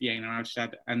Battle of Jena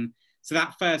Auerstadt. And so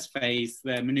that first phase,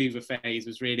 the manoeuvre phase,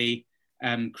 was really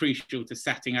crucial to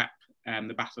setting up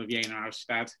the Battle of Jena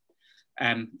Auerstadt.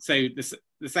 So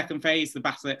the second phase, the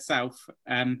battle itself,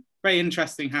 very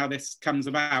interesting how this comes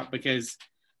about, because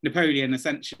Napoleon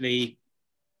essentially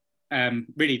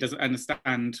really doesn't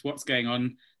understand what's going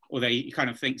on although he kind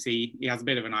of thinks he has a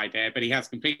bit of an idea, but he has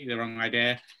completely the wrong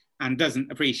idea and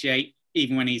doesn't appreciate,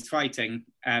 even when he's fighting,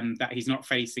 that he's not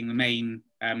facing the main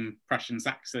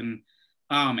Prussian-Saxon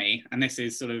army. And this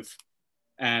is sort of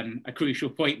a crucial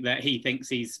point, that he thinks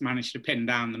he's managed to pin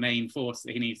down the main force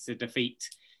that he needs to defeat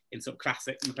in sort of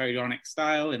classic Napoleonic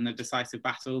style in the decisive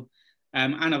battle.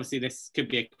 And obviously this could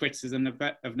be a criticism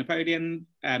of Napoleon,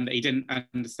 that he didn't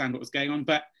understand what was going on.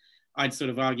 But I'd sort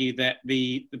of argue that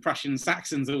the Prussian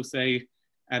Saxons also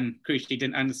crucially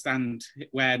didn't understand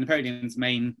where Napoleon's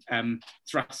main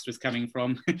thrust was coming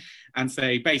from. And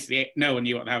so basically no one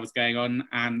knew what the hell was going on,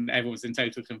 and everyone was in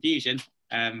total confusion.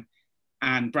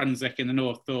 And Brunswick in the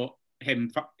north thought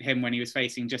him when he was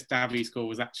facing just Davu's corps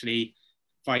was actually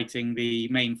fighting the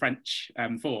main French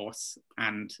force.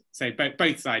 And so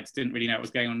both sides didn't really know what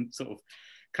was going on, sort of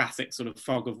classic sort of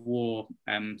fog of war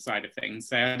side of things.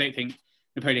 So I don't think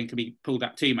Napoleon can be pulled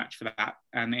up too much for that.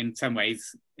 And in some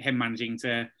ways, him managing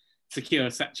to secure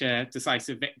such a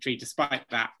decisive victory despite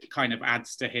that kind of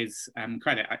adds to his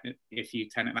credit, if you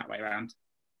turn it that way around.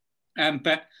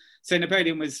 But so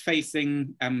Napoleon was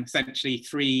facing essentially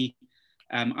three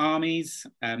armies,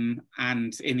 and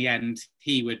in the end,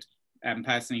 he would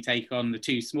personally take on the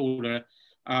two smaller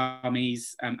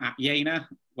armies at Jena,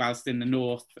 whilst in the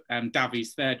north,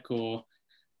 Davu's Third Corps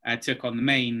took on the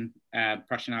main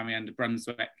Prussian army under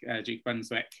Brunswick, Duke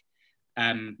Brunswick.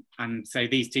 And so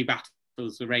these two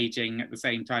battles were raging at the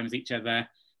same time as each other,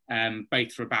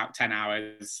 both for about 10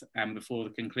 hours before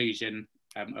the conclusion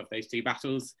of those two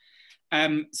battles.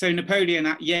 So Napoleon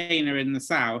at Jena in the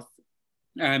south,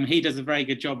 he does a very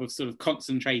good job of sort of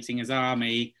concentrating his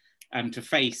army to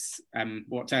face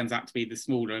what turns out to be the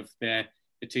smaller of the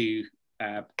two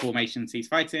formations he's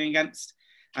fighting against.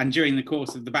 And during the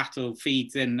course of the battle,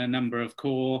 feeds in a number of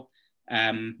corps,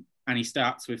 and he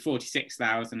starts with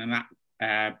 46,000, and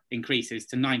that increases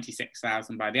to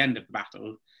 96,000 by the end of the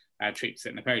battle, troops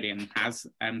that Napoleon has.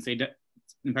 So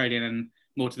Napoleon, and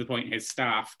more to the point, his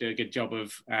staff do a good job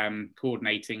of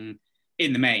coordinating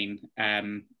in the main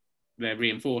the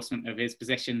reinforcement of his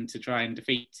position to try and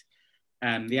defeat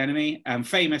the enemy.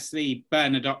 Famously,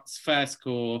 Bernadotte's First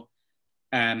Corps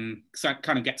so it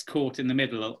kind of gets caught in the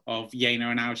middle of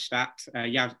Jena and Auerstadt.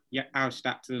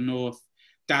 Auerstadt to the north,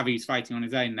 Davu's fighting on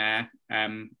his own there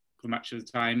for much of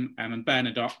the time, and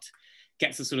Bernadotte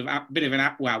gets a sort of bit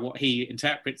of what he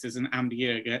interprets as an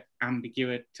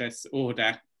ambiguous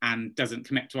order, and doesn't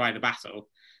commit to either battle,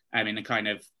 in a kind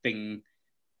of thing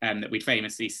that we'd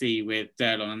famously see with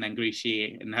D'Erlon and then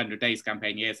Grouchy in the 100 Days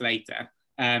campaign years later.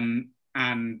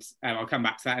 And I'll come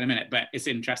back to that in a minute, but it's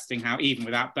interesting how even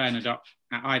without Bernadotte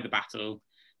at either battle,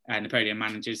 Napoleon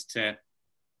manages to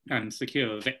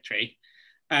secure the victory.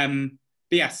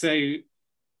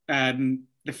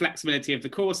 The flexibility of the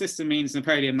corps system means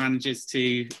Napoleon manages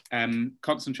to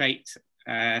concentrate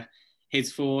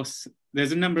his force.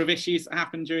 There's a number of issues that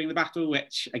happen during the battle,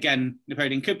 which, again,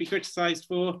 Napoleon could be criticised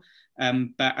for,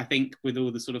 but I think with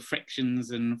all the sort of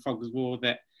frictions and fog of war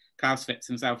that Clausewitz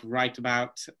himself write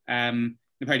about,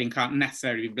 Napoleon can't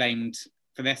necessarily be blamed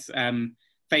for this.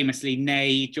 Famously,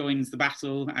 Ney joins the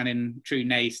battle, and in true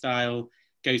Ney style,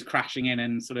 goes crashing in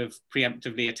and sort of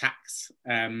preemptively attacks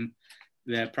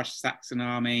the Prussian-Saxon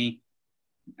army.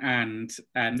 And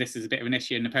this is a bit of an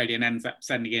issue, and Napoleon ends up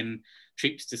sending in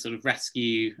troops to sort of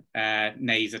rescue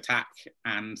Ney's attack,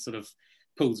 and sort of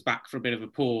pulls back for a bit of a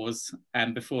pause.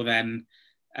 Before then,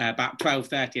 about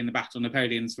 12:30 in the battle,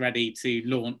 Napoleon's ready to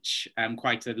launch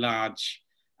quite a large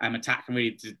attack, and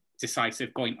really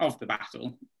decisive point of the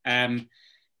battle.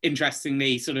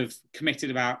 Interestingly, sort of committed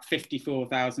about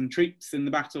 54,000 troops in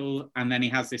the battle, and then he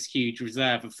has this huge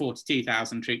reserve of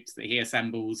 42,000 troops that he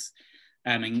assembles,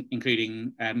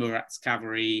 including Murat's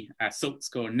cavalry, Soult's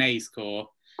corps, and Ney's corps.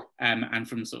 And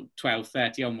from sort of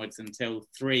 12:30 onwards until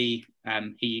 3,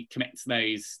 he commits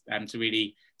those to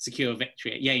really secure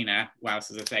victory at Jena,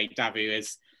 whilst, as I say, Davu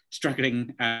is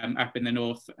struggling up in the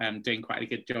north, doing quite a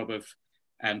good job of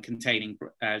containing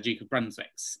Duke of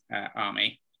Brunswick's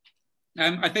army.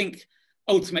 I think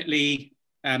ultimately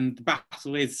the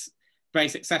battle is very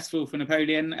successful for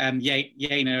Napoleon.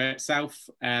 Jena itself,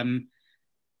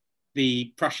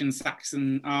 the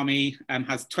Prussian-Saxon army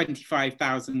has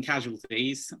 25,000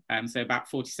 casualties, so about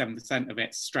 47% of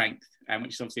its strength,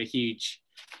 which is obviously a huge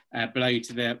blow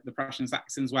to the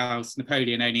Prussian-Saxons, whilst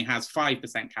Napoleon only has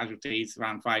 5% casualties,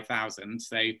 around 5,000,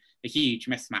 so a huge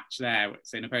mismatch there.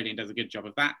 So Napoleon does a good job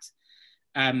of that.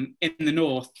 In the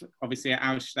north, obviously at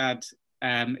Auerstadt,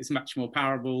 it's much more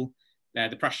powerful.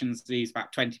 The Prussians lose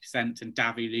about 20% and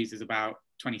Davu loses about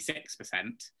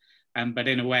 26%. But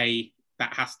in a way,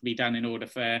 that has to be done in order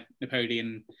for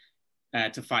Napoleon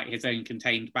to fight his own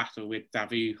contained battle with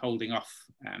Davout holding off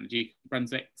the Duke of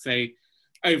Brunswick. So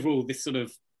overall, this sort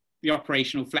of the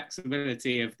operational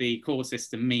flexibility of the corps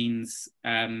system means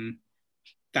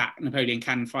that Napoleon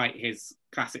can fight his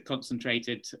classic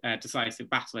concentrated decisive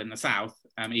battle in the south,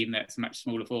 even though it's a much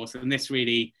smaller force. And this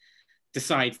really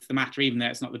decides the matter, even though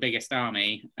it's not the biggest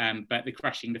army, but the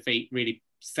crushing defeat really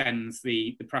sends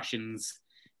the Prussians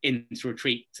into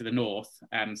retreat to the north.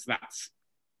 So that's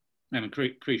a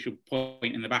crucial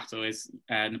point in the battle is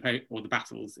the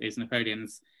battles is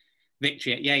Napoleon's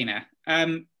victory at Jena.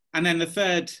 And then the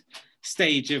third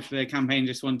stage of the campaign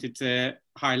just wanted to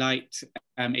highlight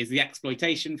is the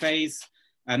exploitation phase.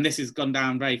 And this has gone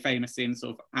down very famously in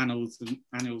sort of annals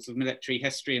of military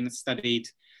history and is studied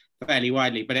fairly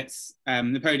widely. But it's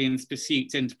Napoleon's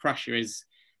pursuit into Prussia is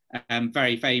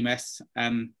very famous.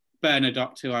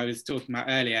 Bernadotte, who I was talking about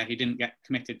earlier, who didn't get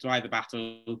committed to either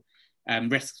battle,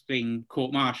 risks being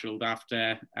court-martialed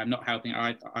after not helping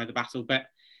at either battle. But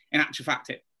in actual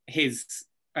fact, his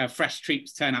fresh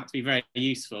troops turn out to be very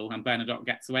useful, and Bernadotte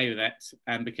gets away with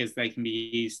it because they can be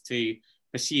used to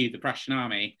pursue the Prussian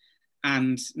army.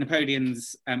 And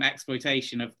Napoleon's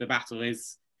exploitation of the battle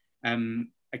is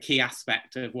a key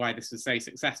aspect of why this was so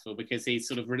successful, because he's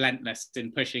sort of relentless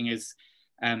in pushing his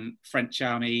French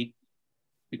army,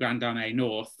 the Grande Armée,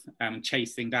 north,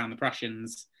 chasing down the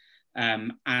Prussians,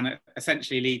 and it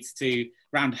essentially leads to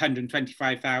around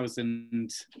 125,000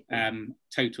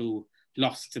 total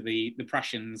loss to the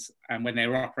Prussians when they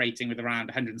were operating with around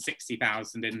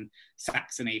 160,000 in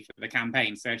Saxony for the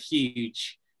campaign. So a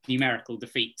huge numerical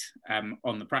defeat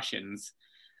on the Prussians.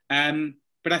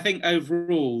 But I think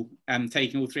overall,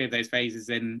 taking all three of those phases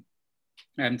in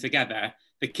together,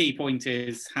 the key point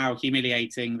is how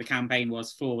humiliating the campaign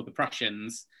was for the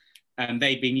Prussians.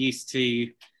 They'd been used to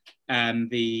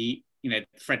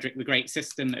Frederick the Great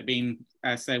system that had been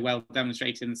so well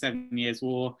demonstrated in the 7 Years'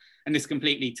 War, and this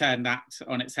completely turned that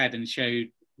on its head and showed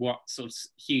what sort of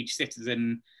huge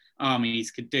citizen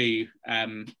armies could do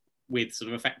with sort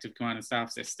of effective command and staff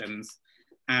systems.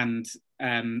 And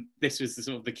this was the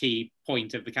sort of the key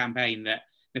point of the campaign, that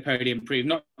Napoleon proved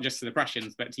not just to the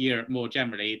Prussians but to Europe more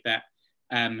generally that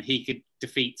he could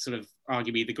defeat sort of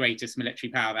arguably the greatest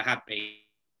military power there had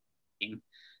been.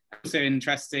 Also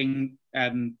interesting,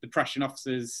 the Prussian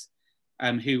officers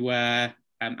who were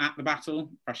at the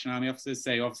battle, Prussian army officers.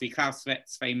 So obviously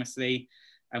Clausewitz famously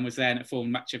was there, and it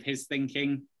formed much of his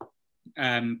thinking.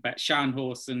 But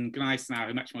Scharnhorst and Gneisenau,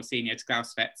 who are much more senior to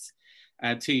Clausewitz,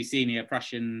 two senior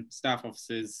Prussian staff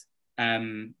officers,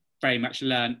 very much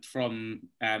learnt from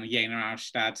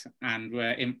Jena-Auerstadt and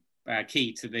were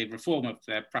key to the reform of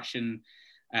the Prussian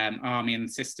army and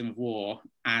system of war.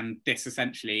 And this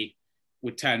essentially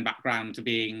would turn back round to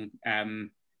being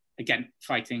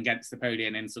fighting against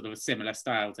Napoleon in sort of a similar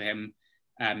style to him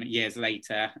years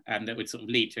later, that would sort of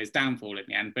lead to his downfall in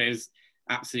the end. But it was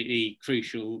absolutely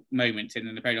crucial moment in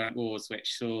the Napoleonic Wars,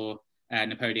 which saw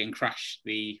Napoleon crush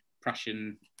the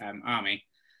Prussian army.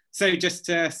 So just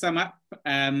to sum up,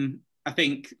 I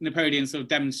think Napoleon sort of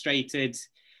demonstrated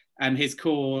his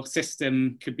core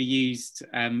system could be used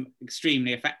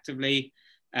extremely effectively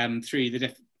through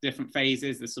the different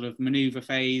phases. The sort of maneuver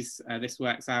phase, this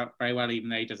works out very well, even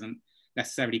though he doesn't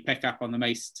necessarily pick up on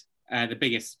the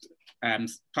biggest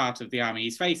part of the army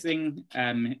he's facing.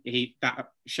 That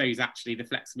shows actually the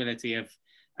flexibility of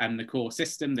the core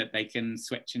system, that they can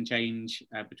switch and change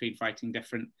between fighting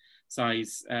different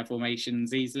size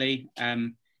formations easily.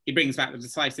 He brings back the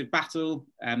decisive battle.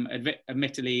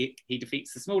 Admittedly, he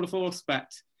defeats the smaller force,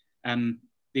 but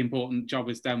the important job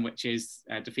is done, which is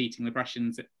defeating the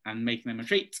Prussians and making them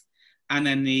retreat. And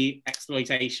then the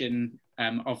exploitation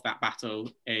of that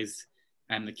battle is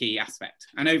the key aspect.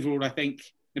 And overall, I think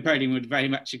Napoleon would very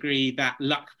much agree that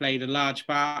luck played a large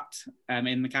part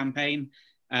in the campaign.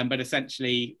 But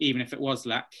essentially, even if it was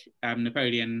luck,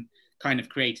 Napoleon kind of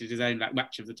created his own luck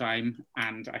much of the time.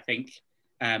 And I think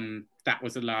that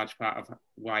was a large part of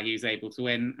why he was able to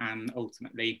win. And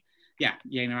ultimately,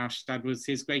 Jena-Auerstadt was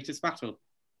his greatest battle.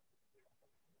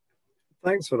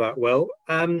 Thanks for that, Will.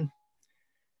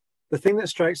 The thing that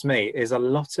strikes me is a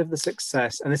lot of the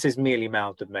success, and this is mealy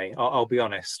mouthed of me, I'll be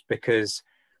honest, because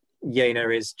Jena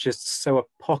is just so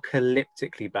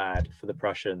apocalyptically bad for the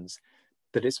Prussians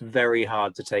that it's very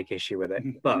hard to take issue with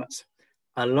it. But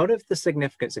a lot of the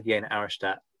significance of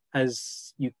Jena-Auerstadt,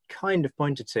 as you kind of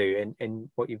pointed to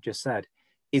in what you've just said,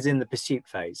 is in the pursuit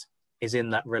phase, is in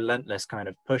that relentless kind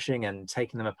of pushing and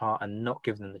taking them apart and not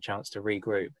giving them the chance to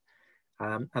regroup.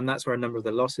 And that's where a number of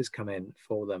the losses come in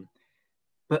for them.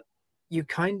 But you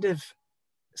kind of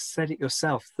said it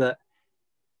yourself that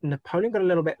Napoleon got a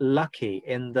little bit lucky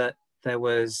in that there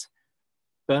was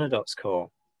Bernadotte's corps,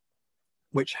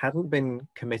 which hadn't been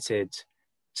committed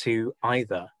to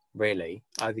either, really,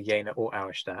 either Jena or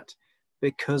Auerstadt,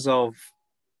 because of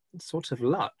sort of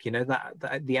luck,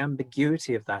 that the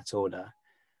ambiguity of that order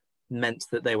meant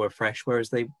that they were fresh, whereas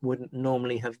they wouldn't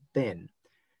normally have been.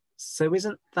 So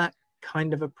isn't that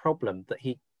kind of a problem, that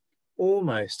he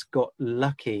almost got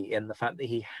lucky in the fact that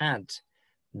he had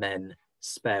men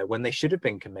spare when they should have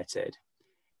been committed,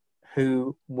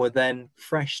 who were then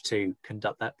fresh to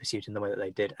conduct that pursuit in the way that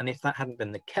they did? And if that hadn't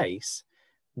been the case,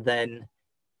 then,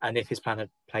 and if his plan had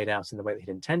played out in the way that he'd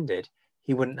intended,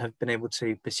 he wouldn't have been able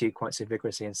to pursue quite so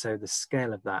vigorously. And so the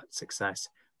scale of that success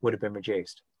would have been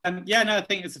reduced. Yeah, no, I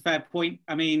think it's a fair point.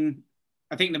 I mean,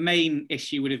 I think the main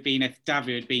issue would have been if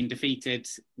Davio had been defeated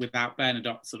without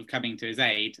Bernadotte sort of coming to his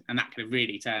aid, and that could have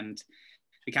really turned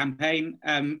the campaign.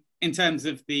 In terms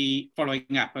of the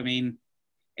following up, I mean,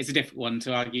 it's a difficult one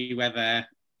to argue whether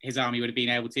his army would have been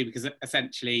able to, because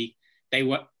essentially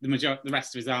the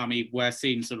rest of his army were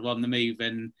soon sort of on the move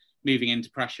and moving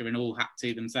into Prussia, and all had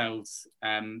to themselves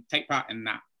take part in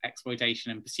that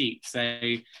exploitation and pursuit. So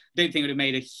I don't think it would have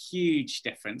made a huge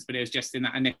difference, but it was just in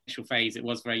that initial phase, it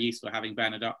was very useful having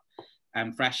Bernadotte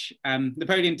fresh.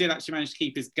 Napoleon did actually manage to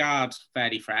keep his guard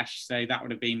fairly fresh, so that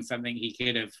would have been something he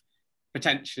could have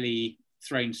potentially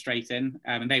thrown straight in.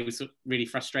 And they were sort of really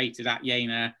frustrated at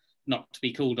Jena not to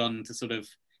be called on to sort of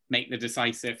make the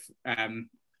decisive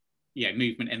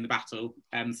movement in the battle.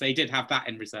 So he did have that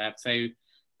in reserve. So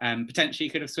potentially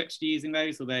he could have switched to using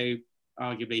those, although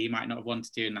arguably he might not have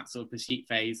wanted to in that sort of pursuit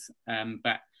phase.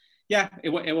 But yeah, it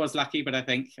was lucky, but I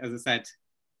think, as I said,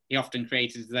 he often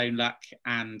created his own luck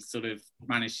and sort of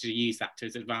managed to use that to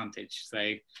his advantage. So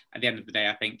at the end of the day,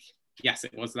 I think, yes,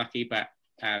 it was lucky, but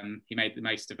he made the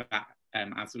most of that,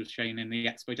 as was shown in the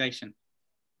exploitation.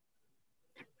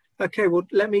 Okay, well,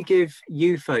 let me give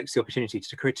you folks the opportunity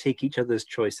to critique each other's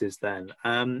choices then.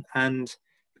 And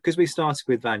because we started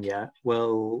with Vanya,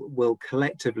 we'll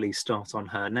collectively start on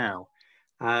her now.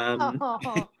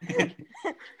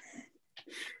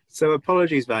 So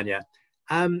apologies, Vanya.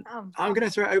 I'm going to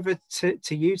throw it over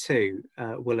to you two,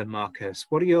 Will and Marcus.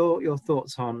 What are your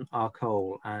thoughts on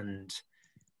Arcole and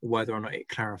whether or not it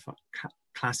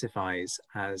classifies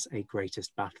as a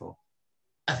greatest battle?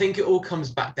 I think it all comes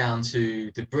back down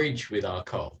to the bridge with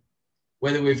Arcole,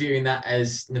 whether we're viewing that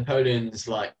as Napoleon's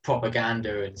like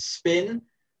propaganda and spin,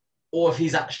 or if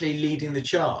he's actually leading the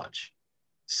charge.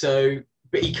 So,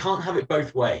 but he can't have it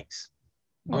both ways.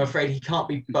 I'm afraid he can't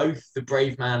be both the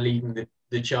brave man leading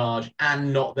the charge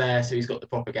and not there, so he's got the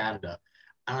propaganda.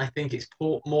 And I think it's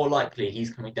more likely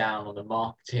he's coming down on the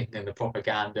marketing and the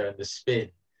propaganda and the spin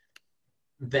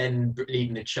than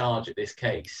leading the charge at this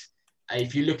case.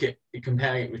 If you look at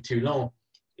comparing it with Toulon,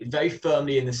 it's very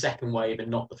firmly in the second wave and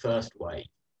not the first wave.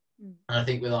 And I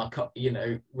think with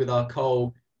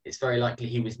Arcole, it's very likely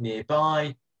he was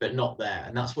nearby, but not there.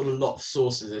 And that's what a lot of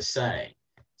sources are saying.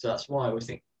 So that's why I always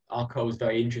think Arcole is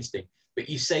very interesting. But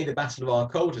you say the Battle of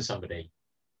Arcole to somebody,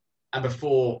 and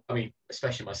before, I mean,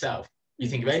 especially myself, you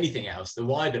think of anything else, the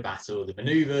wider battle, the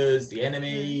maneuvers, the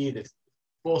enemy, the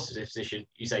forces of position,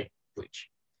 you say, which?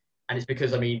 And it's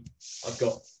because, I mean, I've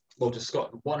got Walter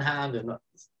Scott on one hand and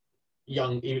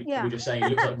young, we were just saying, he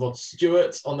looks like Rod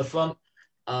Stewart on the front.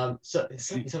 So it's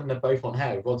something they're both on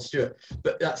hair, Rod Stewart.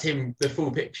 But that's him, the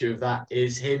full picture of that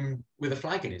is him with a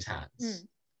flag in his hands.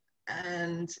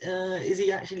 And is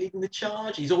he actually leading the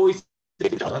charge? He's always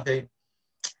leading the charge. I think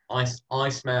I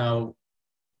smell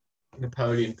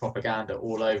Napoleon propaganda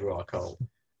all over Arcole.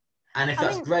 And if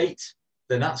that's great,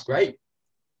 then that's great.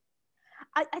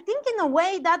 I think in a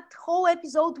way that whole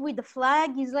episode with the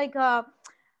flag is like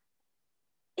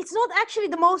it's not actually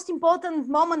the most important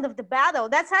moment of the battle.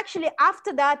 That's actually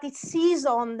after that it sees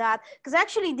on that, because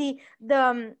actually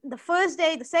the first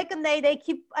day, the second day, they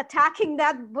keep attacking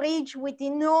that bridge with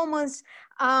enormous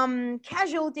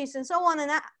casualties and so on. And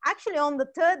actually on the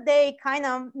third day, kind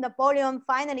of Napoleon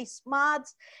finally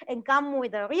smarts and come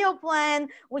with a real plan,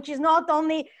 which is not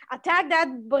only attack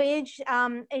that bridge.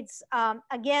 It's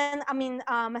again, I mean,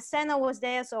 Massena was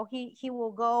there, so he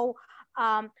will go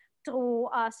through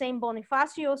Saint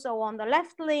Bonifacio, so on the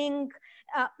left flank,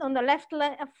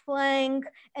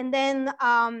 and then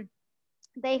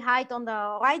they hide on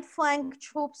the right flank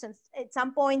troops, and at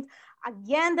some point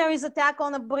again there is attack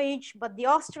on a bridge, but the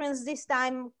Austrians this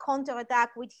time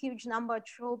counterattack with huge number of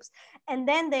troops, and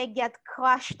then they get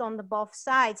crushed on the both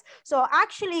sides. So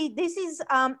actually this is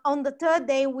on the third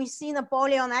day we see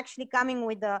Napoleon actually coming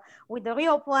with the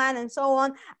real plan and so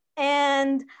on.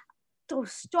 And through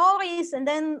stories, and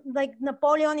then like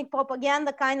Napoleonic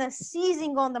propaganda kind of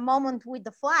seizing on the moment with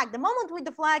the flag. The moment with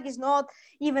the flag is not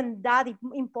even that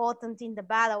important in the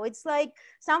battle. It's like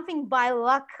something by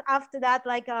luck after that,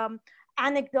 like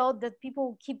anecdote that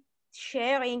people keep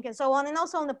sharing and so on. And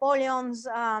also Napoleon's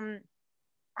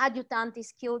adjutant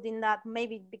is killed in that,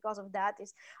 maybe because of that,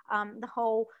 is the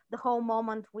whole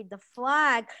moment with the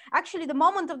flag. Actually, the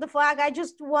moment of the flag, I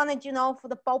just wanted, for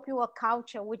the popular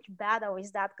culture, which battle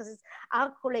is that, because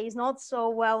Arcole is not so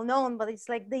well known, but it's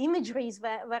like the imagery is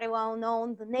very, very well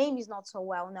known, the name is not so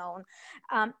well known,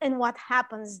 and what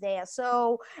happens there.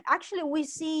 So actually we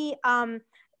see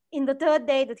in the third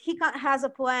day that he has a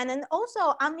plan. And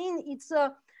also, I mean, it's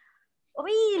a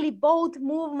really bold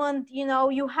movement.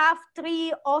 You have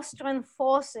three Austrian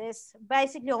forces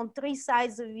basically on three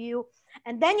sides of you,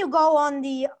 and then you go on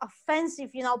the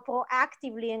offensive,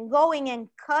 proactively, and going and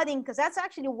cutting, because that's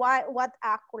actually what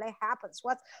Arcole happens.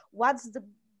 What's the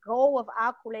goal of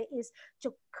Arcole is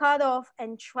to cut off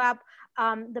and trap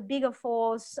the bigger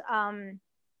force,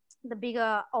 the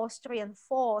bigger Austrian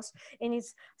force. And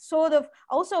it's sort of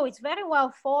also, it's very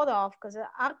well thought of, because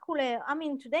Arcole, I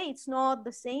mean, today it's not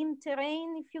the same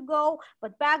terrain if you go,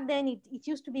 but back then it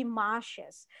used to be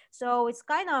marshes. So it's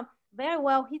kind of very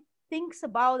well, he thinks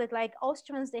about it like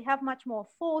Austrians, they have much more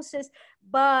forces,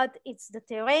 but it's the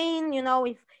terrain,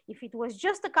 if it was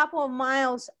just a couple of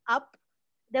miles up,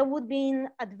 there would be an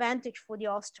advantage for the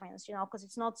Austrians, because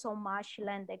it's not so marshy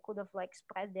land. They could have like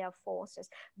spread their forces.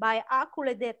 By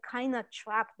Arcole, they're kind of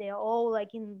trapped. They're all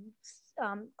like in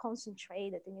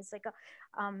concentrated, and it's like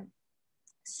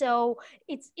so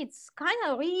it's kind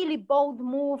of really bold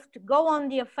move to go on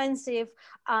the offensive,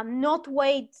 not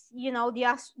wait,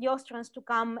 the Austrians to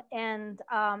come and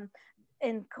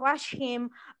crush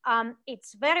him.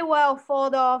 It's very well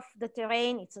thought of, the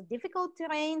terrain. It's a difficult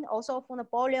terrain also for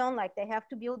Napoleon, like they have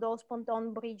to build those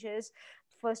pontoon bridges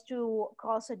first to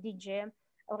cross a Dige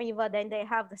river, then they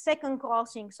have the second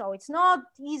crossing, so it's not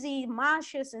easy,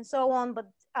 marshes and so on. But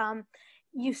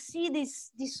you see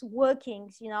these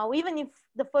workings, even if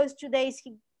the first 2 days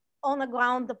on the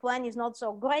ground the plan is not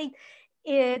so great,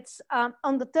 it's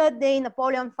on the third day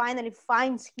Napoleon finally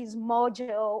finds his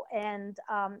mojo and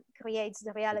creates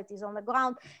the realities on the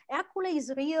ground. Arcole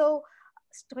is real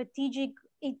strategic.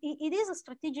 It is a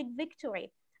strategic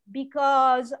victory,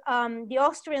 because the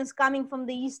Austrians coming from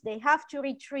the east, they have to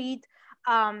retreat.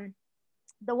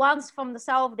 The ones from the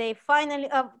south, they finally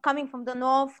coming from the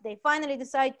north, they finally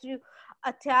decide to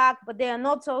attack, but they are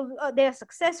not so they're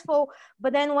successful.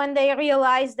 But then when they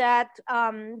realize that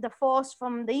the force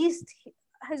from the east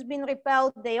has been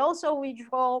repelled, they also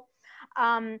withdraw.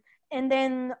 And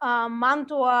then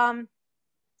Mantua,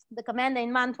 the commander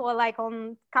in Mantua, like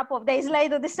on a couple of days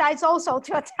later, decides also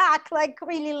to attack like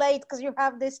really late, because you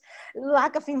have this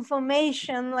lack of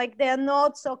information, like they're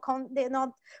not they're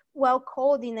not well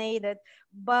coordinated.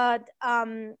 But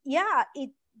yeah,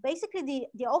 it basically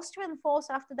the Austrian force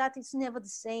after that is never the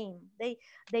same.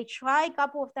 They try a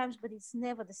couple of times, but it's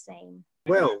never the same.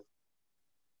 Well,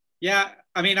 yeah,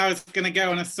 I mean, I was going to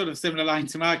go on a sort of similar line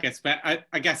to Marcus, but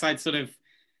I guess I'd sort of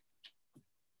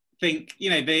think,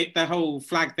 the whole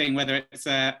flag thing, whether it's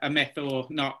a myth or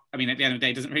not, I mean, at the end of the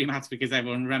day, it doesn't really matter because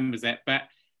everyone remembers it. But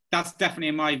that's definitely,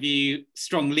 in my view,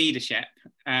 strong leadership.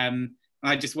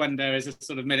 I just wonder, as a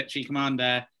sort of military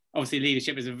commander, obviously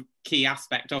leadership is a key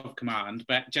aspect of command,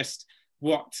 but just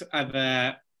what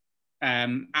other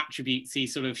attributes he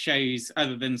sort of shows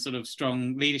other than sort of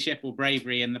strong leadership or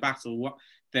bravery in the battle, what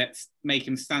that make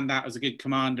him stand out as a good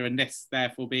commander, and this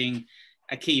therefore being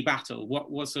a key battle.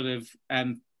 What sort of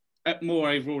more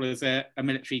overall as a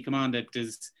military commander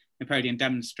does Napoleon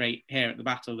demonstrate here at the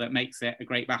battle that makes it a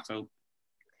great battle?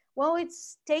 Well,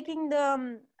 it's taking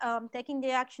the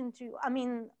action to, I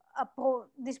mean,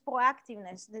 this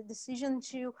proactiveness, the decision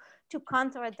to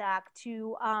counterattack,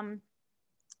 to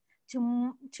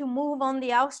move on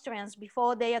the Austrians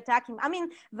before they attack him. I mean,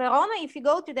 Verona, if you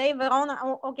go today, Verona,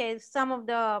 okay, some of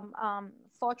the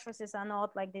fortresses are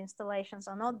not, like the installations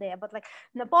are not there, but like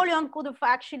Napoleon could have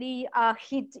actually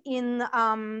hit in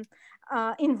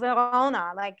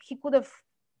Verona, like he could have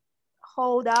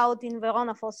hold out in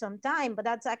Verona for some time, but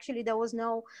that's actually, there was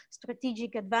no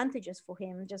strategic advantages for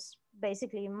him, just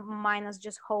basically minus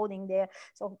just holding there.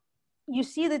 So you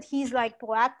see that he's like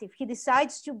proactive. He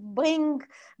decides to bring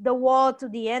the war to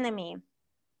the enemy.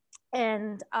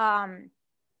 And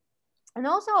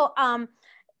also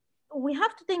we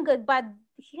have to think about,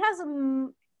 he has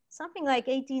something like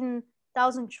 18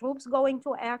 100,000 troops going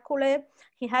to Hercule.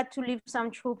 He had to leave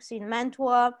some troops in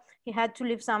Mantua. He had to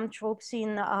leave some troops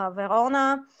in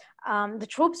Verona. The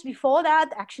troops before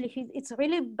that, actually, it's a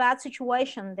really bad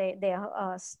situation. They're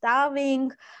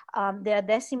starving. They're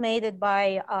decimated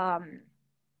by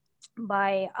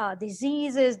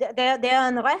diseases. There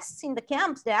are unrests in the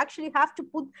camps. They actually have to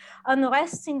put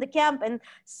unrests in the camp. And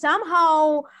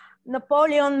somehow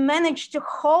Napoleon managed to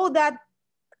hold that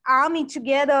army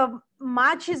together,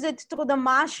 marches it through the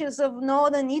marshes of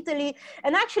northern Italy,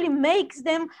 and actually makes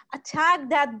them attack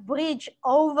that bridge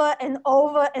over and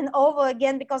over and over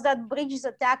again, because that bridge is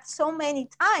attacked so many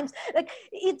times. Like,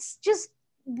 it's just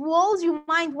blows your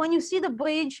mind when you see the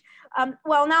bridge.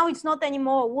 Well, now it's not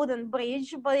anymore a wooden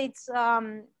bridge, but it's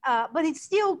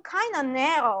still kind of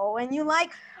narrow, and you're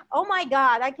like, oh my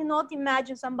God, I cannot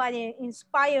imagine somebody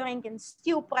inspiring and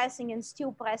still pressing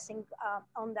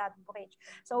on that bridge.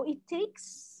 So it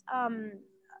takes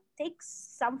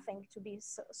something to be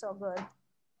so good.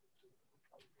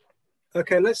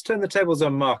 Okay, let's turn the tables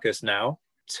on Marcus now.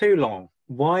 Toulon.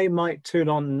 Why might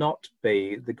Toulon not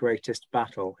be the greatest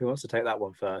battle? Who wants to take that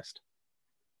one first?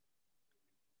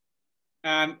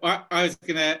 Well, I was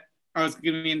gonna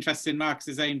be interested in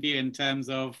Marcus's own view in terms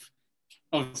of,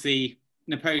 obviously,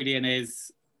 Napoleon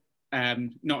is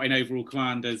not in overall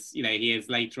command as he is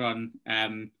later on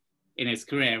in his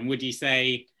career. And would you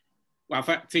say, well,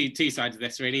 two sides of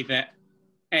this really, that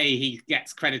A, he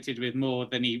gets credited with more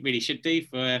than he really should do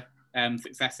for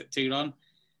success at Toulon,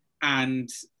 and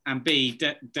B,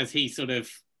 does he sort of,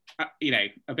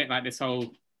 a bit like this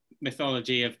whole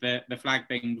mythology of the flag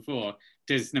thing before,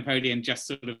 does Napoleon just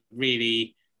sort of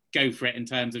really go for it in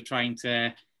terms of trying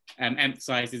to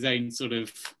emphasize his own sort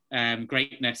of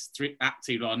greatness at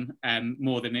Toulon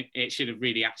more than it should have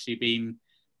really actually been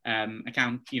than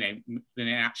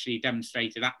it actually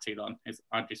demonstrated at Toulon?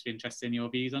 I'd just be interested in your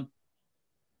views on.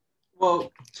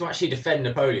 Well, to actually defend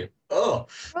Napoleon, hold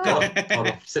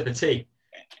on, sip of tea.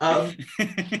 But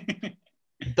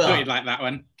you'd like that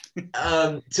one.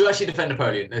 To actually defend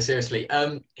Napoleon, no, seriously,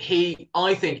 I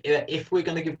think that if we're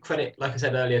going to give credit, like I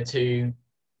said earlier, to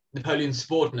Napoleon's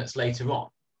subordinates later on,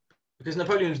 because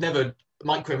Napoleon was never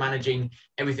micromanaging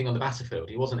everything on the battlefield.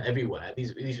 He wasn't everywhere.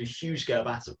 These were huge scale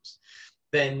battles.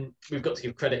 Then we've got to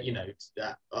give credit, to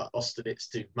Austerlitz,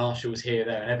 to marshals here,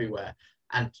 there, and everywhere.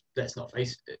 And let's not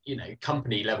face it,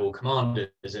 company level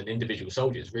commanders and individual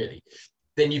soldiers, really.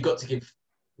 Then you've got to give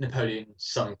Napoleon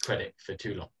some credit for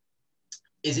Toulon.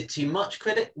 Is it too much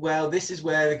credit? Well, this is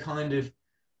where the kind of,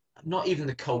 not even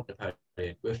the cult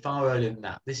Napoleon, we're far earlier than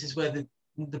that. This is where the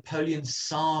Napoleon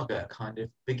saga kind of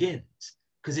begins,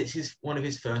 because it's one of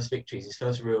his first victories, his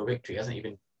first real victory. He hasn't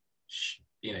even,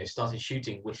 started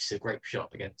shooting whiffs of grape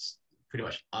shot against pretty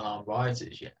much unarmed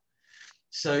rioters yet.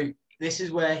 So this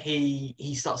is where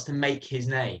he starts to make his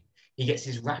name. He gets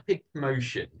his rapid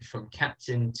promotion from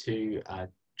captain to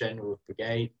general of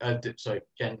brigade. General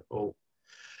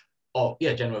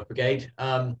of brigade.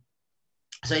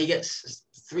 So he gets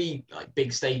 3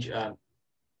 big stage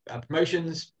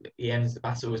promotions. He ends the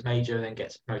battle as major and then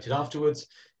gets promoted afterwards.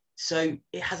 So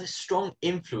it has a strong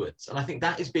influence, and I think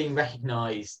that is being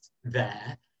recognised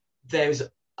there. There's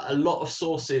a lot of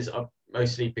sources,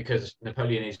 mostly because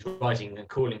Napoleon is writing and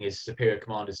calling his superior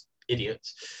commanders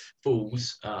idiots,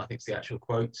 fools, I think it's the actual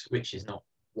quote, which is not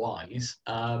wise.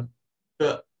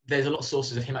 But there's a lot of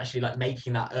sources of him actually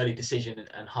making that early decision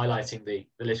and highlighting the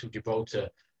Little Gibraltar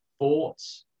fort,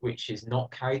 which is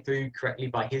not carried through correctly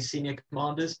by his senior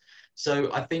commanders.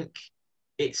 So I think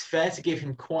it's fair to give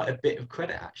him quite a bit of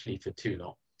credit actually for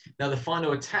Toulon. Now the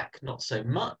final attack, not so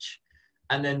much.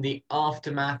 And then the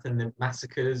aftermath and the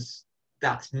massacres,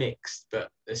 that's mixed,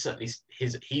 but there's certainly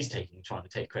he's trying to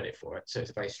take credit for it. So it's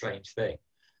a very strange thing.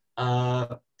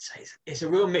 So it's a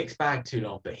real mixed bag,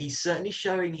 Toulon, but he's certainly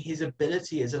showing his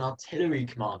ability as an artillery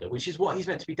commander, which is what he's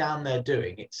meant to be down there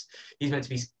doing. He's meant to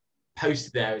be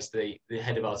posted there as the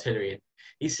head of artillery. And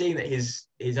he's seeing that his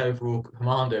overall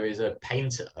commander is a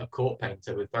painter, a court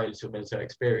painter with very little military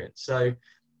experience. So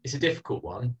it's a difficult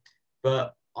one,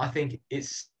 but I think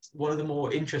it's one of the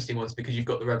more interesting ones because you've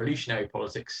got the revolutionary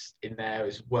politics in there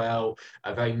as well,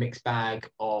 a very mixed bag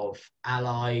of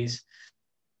allies,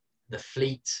 the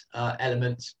fleet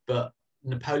element, but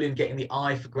Napoleon getting the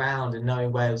eye for ground and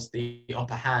knowing where's the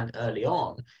upper hand early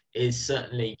on is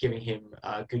certainly giving him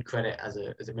good credit as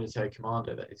a military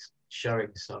commander that is showing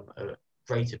some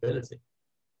great ability.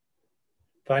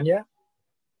 Vanya?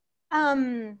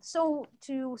 So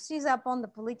to seize up on the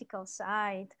political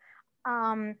side,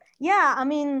 yeah, I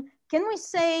mean, can we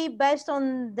say based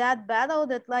on that battle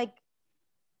that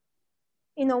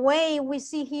in a way we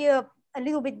see here a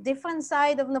little bit different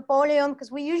side of Napoleon,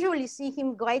 because we usually see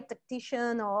him great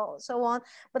tactician or so on,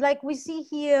 but like we see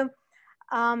here,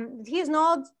 he's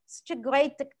not such a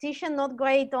great tactician, not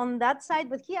great on that side,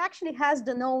 but he actually has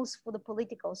the nose for the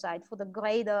political side, for the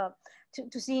greater,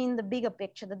 to see in the bigger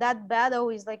picture. That battle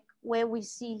is like where we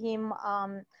see him,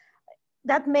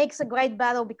 that makes a great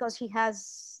battle because he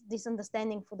has this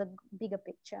understanding for the bigger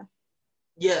picture.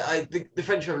 Yeah, the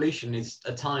French Revolution is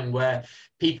a time where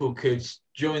people could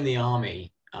join the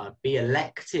army, be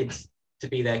elected to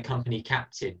be their company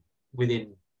captain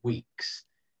within weeks.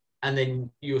 And then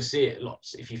you'll see it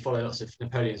lots if you follow lots of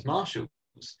Napoleon's marshals.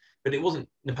 But it wasn't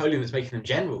Napoleon that's making them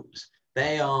generals.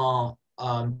 They are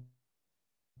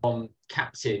from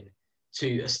captain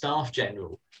to a staff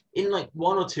general in like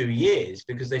 1 or 2 years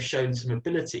because they've shown some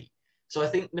ability. So I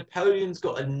think Napoleon's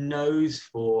got a nose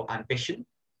for ambition,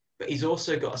 but he's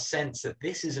also got a sense that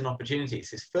this is an opportunity.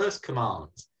 It's his first command,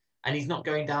 and he's not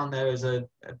going down there as a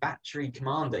battery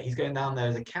commander. He's going down there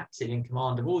as a captain in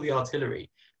command of all the artillery.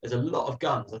 There's a lot of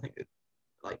guns. I think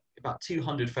like about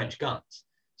 200 French guns.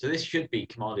 So this should be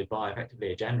commanded by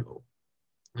effectively a general.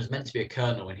 It was meant to be a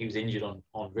colonel, and he was injured en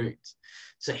route.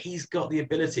 So he's got the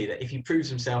ability that if he proves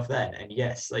himself then, and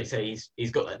yes, they say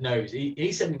he's got that nose.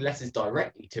 He's sending letters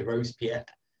directly to Robespierre,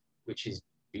 which is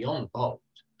beyond bold.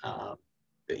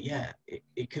 But yeah,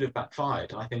 it could have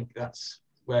backfired. And I think that's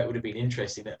where it would have been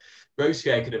interesting that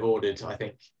Robespierre could have ordered, I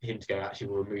think, him to go, actually,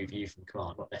 we'll remove you from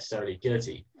command, not necessarily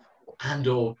guillotine, and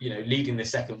or, you know, leading the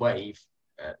second wave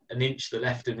an inch to the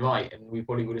left and right, and we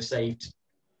probably would have saved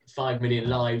 5 million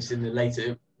lives in the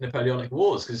later Napoleonic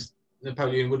Wars because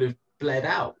Napoleon would have bled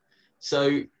out.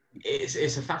 So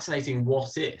it's a fascinating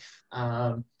what if.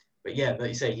 But yeah, like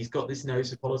you say, he's got this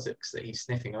nose for politics that he's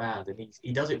sniffing around, and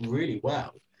he does it really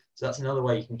well. So that's another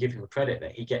way you can give him credit,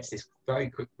 that he gets this very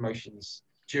quick promotions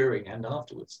during and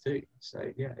afterwards too.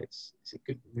 So yeah, it's a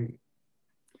good move.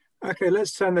 Okay,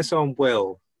 let's turn this on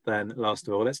Will then. Last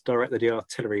of all, let's direct the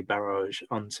artillery barrage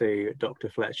onto Dr.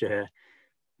 Fletcher here.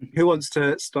 Who wants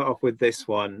to start off with this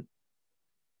one?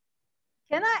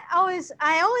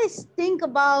 I always think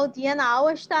about Jena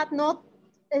Auerstadt, not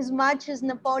as much as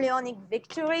Napoleonic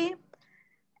victory.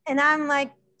 And I'm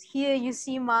like, here you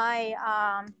see my,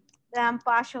 I'm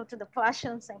partial to the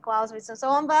Prussians and Clausewitz and so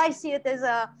on, but I see it as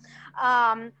a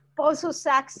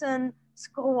Prusso-Saxon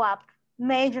screw up,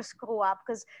 major screw up,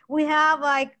 because we have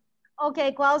like,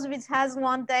 okay, Clausewitz has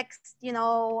one text, you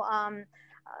know,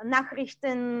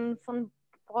 Nachrichten von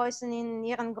Preußen in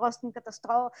ihren größten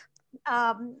Katastrophe,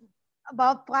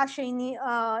 about Prussia in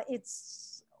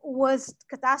its worst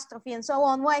catastrophe and so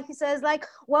on, where he says like,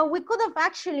 well, we could have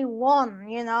actually won,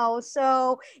 you know,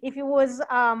 so if it was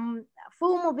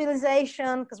full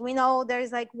mobilization, because we know there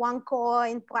is like one corps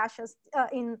in Prussia,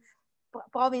 in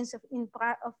province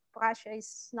of Prussia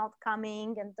is not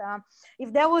coming, and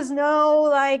if there was no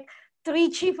like 3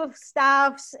 chief of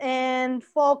staffs and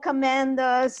 4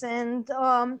 commanders and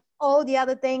all the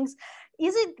other things,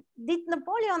 did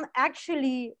Napoleon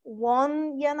actually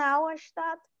won Jena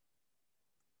Auerstadt,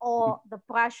 or the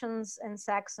Prussians and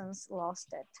Saxons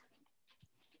lost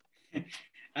it?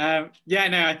 Yeah,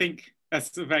 no, I think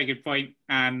that's a very good point.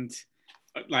 And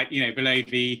like, you know, below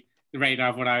the radar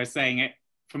of what I was saying, it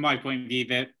from my point of view,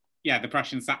 that yeah, the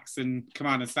Prussian Saxon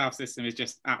command and staff system is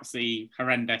just absolutely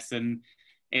horrendous, and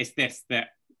it's this that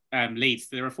leads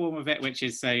to the reform of it, which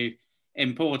is so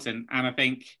important. And I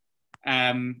think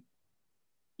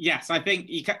yes, I think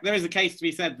there is a case to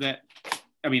be said that,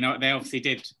 I mean, they obviously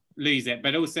did lose it,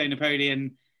 but also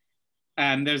Napoleon,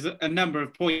 there's a number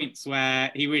of points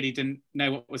where he really didn't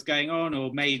know what was going on,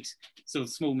 or made sort of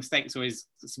small mistakes, or his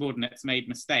subordinates made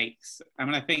mistakes. I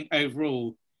mean, I think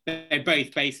overall, they're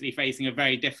both basically facing a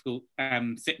very difficult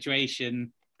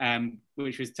situation,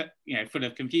 which was full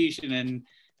of confusion,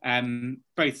 and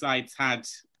both sides had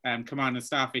command and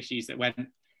staff issues that went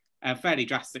fairly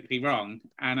drastically wrong.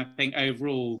 And I think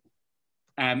overall,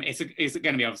 it's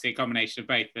going to be obviously a combination of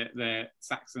both. The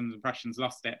Saxons and Prussians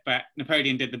lost it, but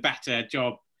Napoleon did the better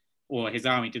job, or his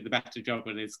army did the better job,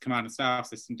 and his command and staff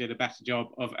system did a better job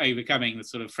of overcoming the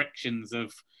sort of frictions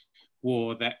of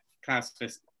war that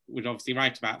Clausewitz would obviously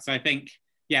write about. So I think,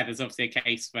 yeah, there's obviously a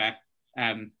case for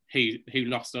who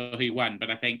lost or who won,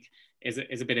 but I think is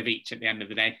a bit of each at the end of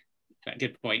the day. But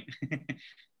good point.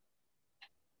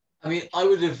 I mean, I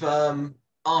would have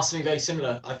asked something very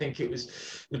similar. I think it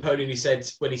was Napoleon who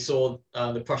said when he saw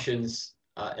the Prussians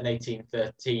in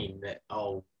 1813 that,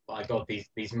 oh my God,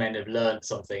 these men have learned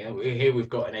something. And here we've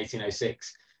got in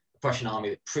 1806 a Prussian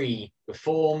army that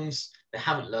pre-reforms, they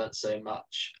haven't learned so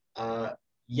much.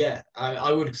 yeah,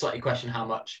 I would slightly question how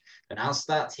much in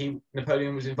Alstadt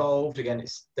Napoleon was involved. Again,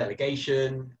 it's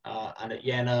delegation, and at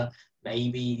Jena,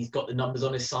 maybe he's got the numbers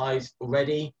on his side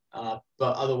already. But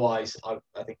otherwise, I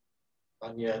think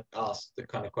Vanya asked the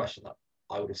kind of question that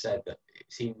I would have said, that it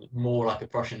seemed more like a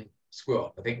Prussian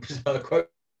screw-up, I think was her quote.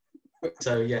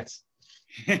 So, yes.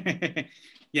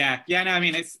 Yeah, no, I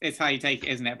mean, it's how you take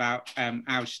it, isn't it, about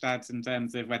Auerstadt in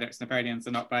terms of whether it's Napoleon's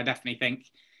or not. But I definitely think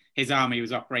his army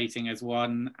was operating as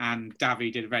one, and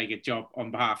Davout did a very good job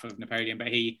on behalf of Napoleon, but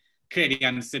he clearly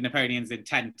understood Napoleon's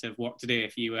intent of what to do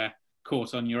if you were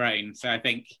caught on your own. So I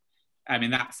think,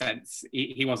 in that sense,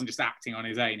 he wasn't just acting on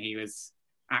his own, he was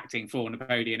acting for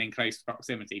Napoleon in close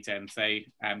proximity to him. So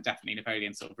definitely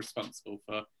Napoleon's sort of responsible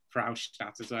for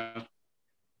Auerstadt as well.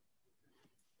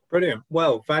 Brilliant.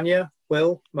 Well, Vanya,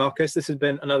 Will, Marcus, this has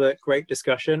been another great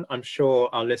discussion. I'm sure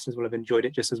our listeners will have enjoyed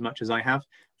it just as much as I have.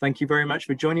 Thank you very much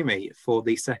for joining me for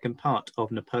the second part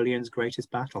of Napoleon's Greatest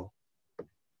Battle.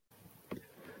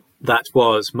 That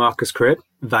was Marcus Cribb,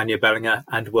 Vanya Bellinger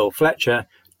and Will Fletcher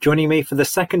joining me for the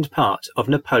second part of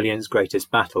Napoleon's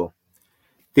Greatest Battle.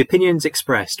 The opinions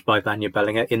expressed by Vanya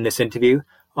Bellinger in this interview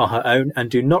are her own and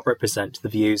do not represent the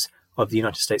views of the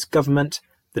United States government,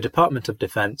 the Department of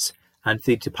Defense, and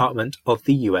the Department of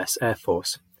the US Air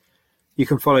Force. You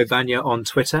can follow Vanya on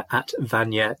Twitter at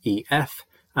VanyaEF,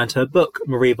 and her book,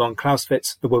 Marie von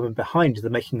Clausewitz, The Woman Behind the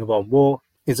Making of On War,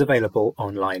 is available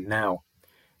online now.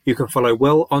 You can follow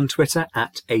Will on Twitter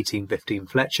at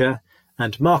 1815Fletcher,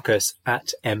 and Marcus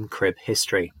at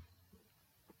mcribhistory.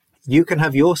 You can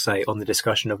have your say on the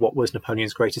discussion of what was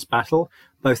Napoleon's greatest battle,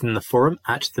 both in the forum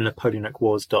at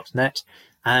thenapoleonicwars.net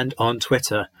and on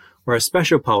Twitter, where a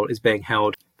special poll is being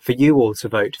held for you all to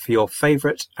vote for your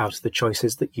favourite out of the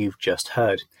choices that you've just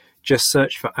heard. Just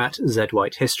search for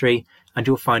 @ZWhiteHistory and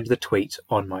you'll find the tweet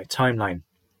on my timeline.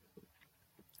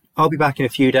 I'll be back in a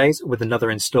few days with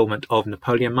another instalment of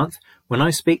Napoleon Month when I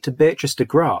speak to Beatrice de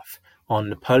Graaf on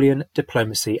Napoleon,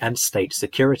 diplomacy and state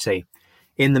security.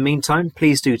 In the meantime,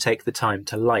 please do take the time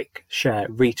to like, share,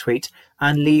 retweet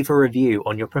and leave a review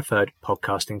on your preferred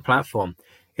podcasting platform.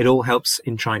 It all helps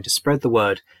in trying to spread the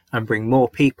word and bring more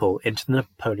people into the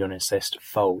Napoleonicist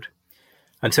fold.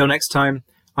 Until next time,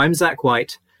 I'm Zach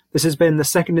White. This has been the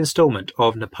second instalment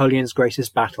of Napoleon's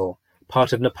Greatest Battle,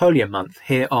 part of Napoleon Month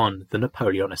here on The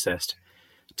Napoleonicist.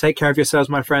 Take care of yourselves,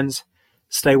 my friends.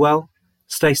 Stay well,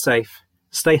 stay safe,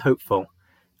 stay hopeful,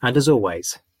 and as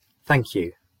always, thank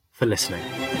you for listening.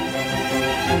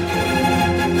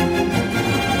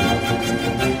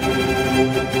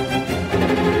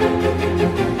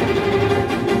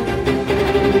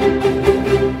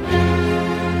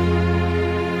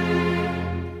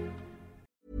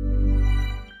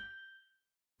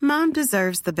 Mom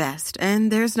deserves the best,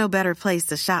 and there's no better place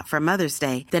to shop for Mother's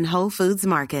Day than Whole Foods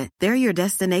Market. They're your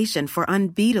destination for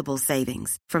unbeatable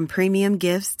savings, from premium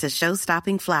gifts to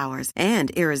show-stopping flowers and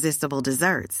irresistible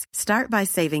desserts. Start by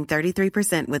saving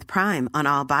 33% with Prime on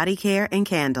all body care and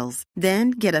candles.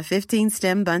 Then get a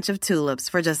 15-stem bunch of tulips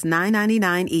for just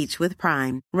 $9.99 each with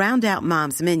Prime. Round out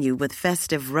Mom's menu with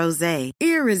festive rosé,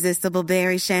 irresistible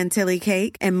berry chantilly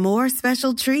cake, and more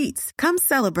special treats. Come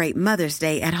celebrate Mother's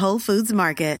Day at Whole Foods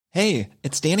Market. Hey,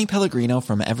 it's Danny Pellegrino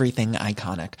from Everything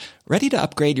Iconic. Ready to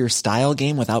upgrade your style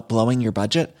game without blowing your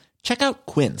budget? Check out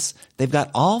Quince. They've got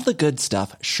all the good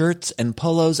stuff, shirts and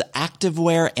polos,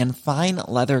 activewear, and fine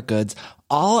leather goods,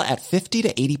 all at 50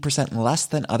 to 80% less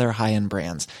than other high-end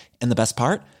brands. And the best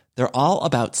part? They're all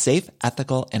about safe,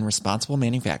 ethical, and responsible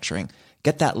manufacturing.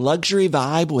 Get that luxury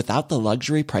vibe without the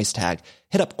luxury price tag.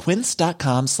 Hit up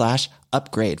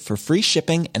quince.com/upgrade for free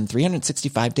shipping and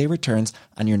 365-day returns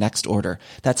on your next order.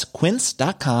 That's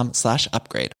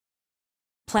quince.com/upgrade.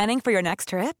 Planning for your next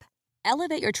trip?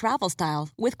 Elevate your travel style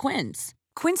with Quince.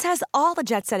 Quince has all the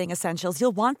jet-setting essentials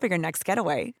you'll want for your next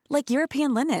getaway, like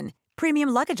European linen, premium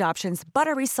luggage options,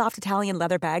 buttery soft Italian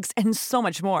leather bags, and so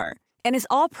much more. And is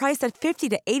all priced at 50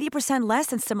 to 80% less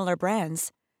than similar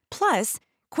brands. Plus,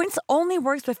 Quince only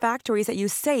works with factories that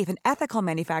use safe and ethical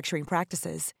manufacturing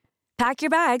practices. Pack your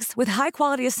bags with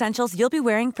high-quality essentials you'll be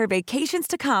wearing for vacations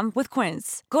to come with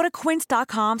Quince. Go to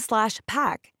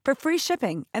quince.com/pack for free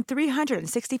shipping and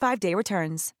 365-day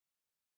returns.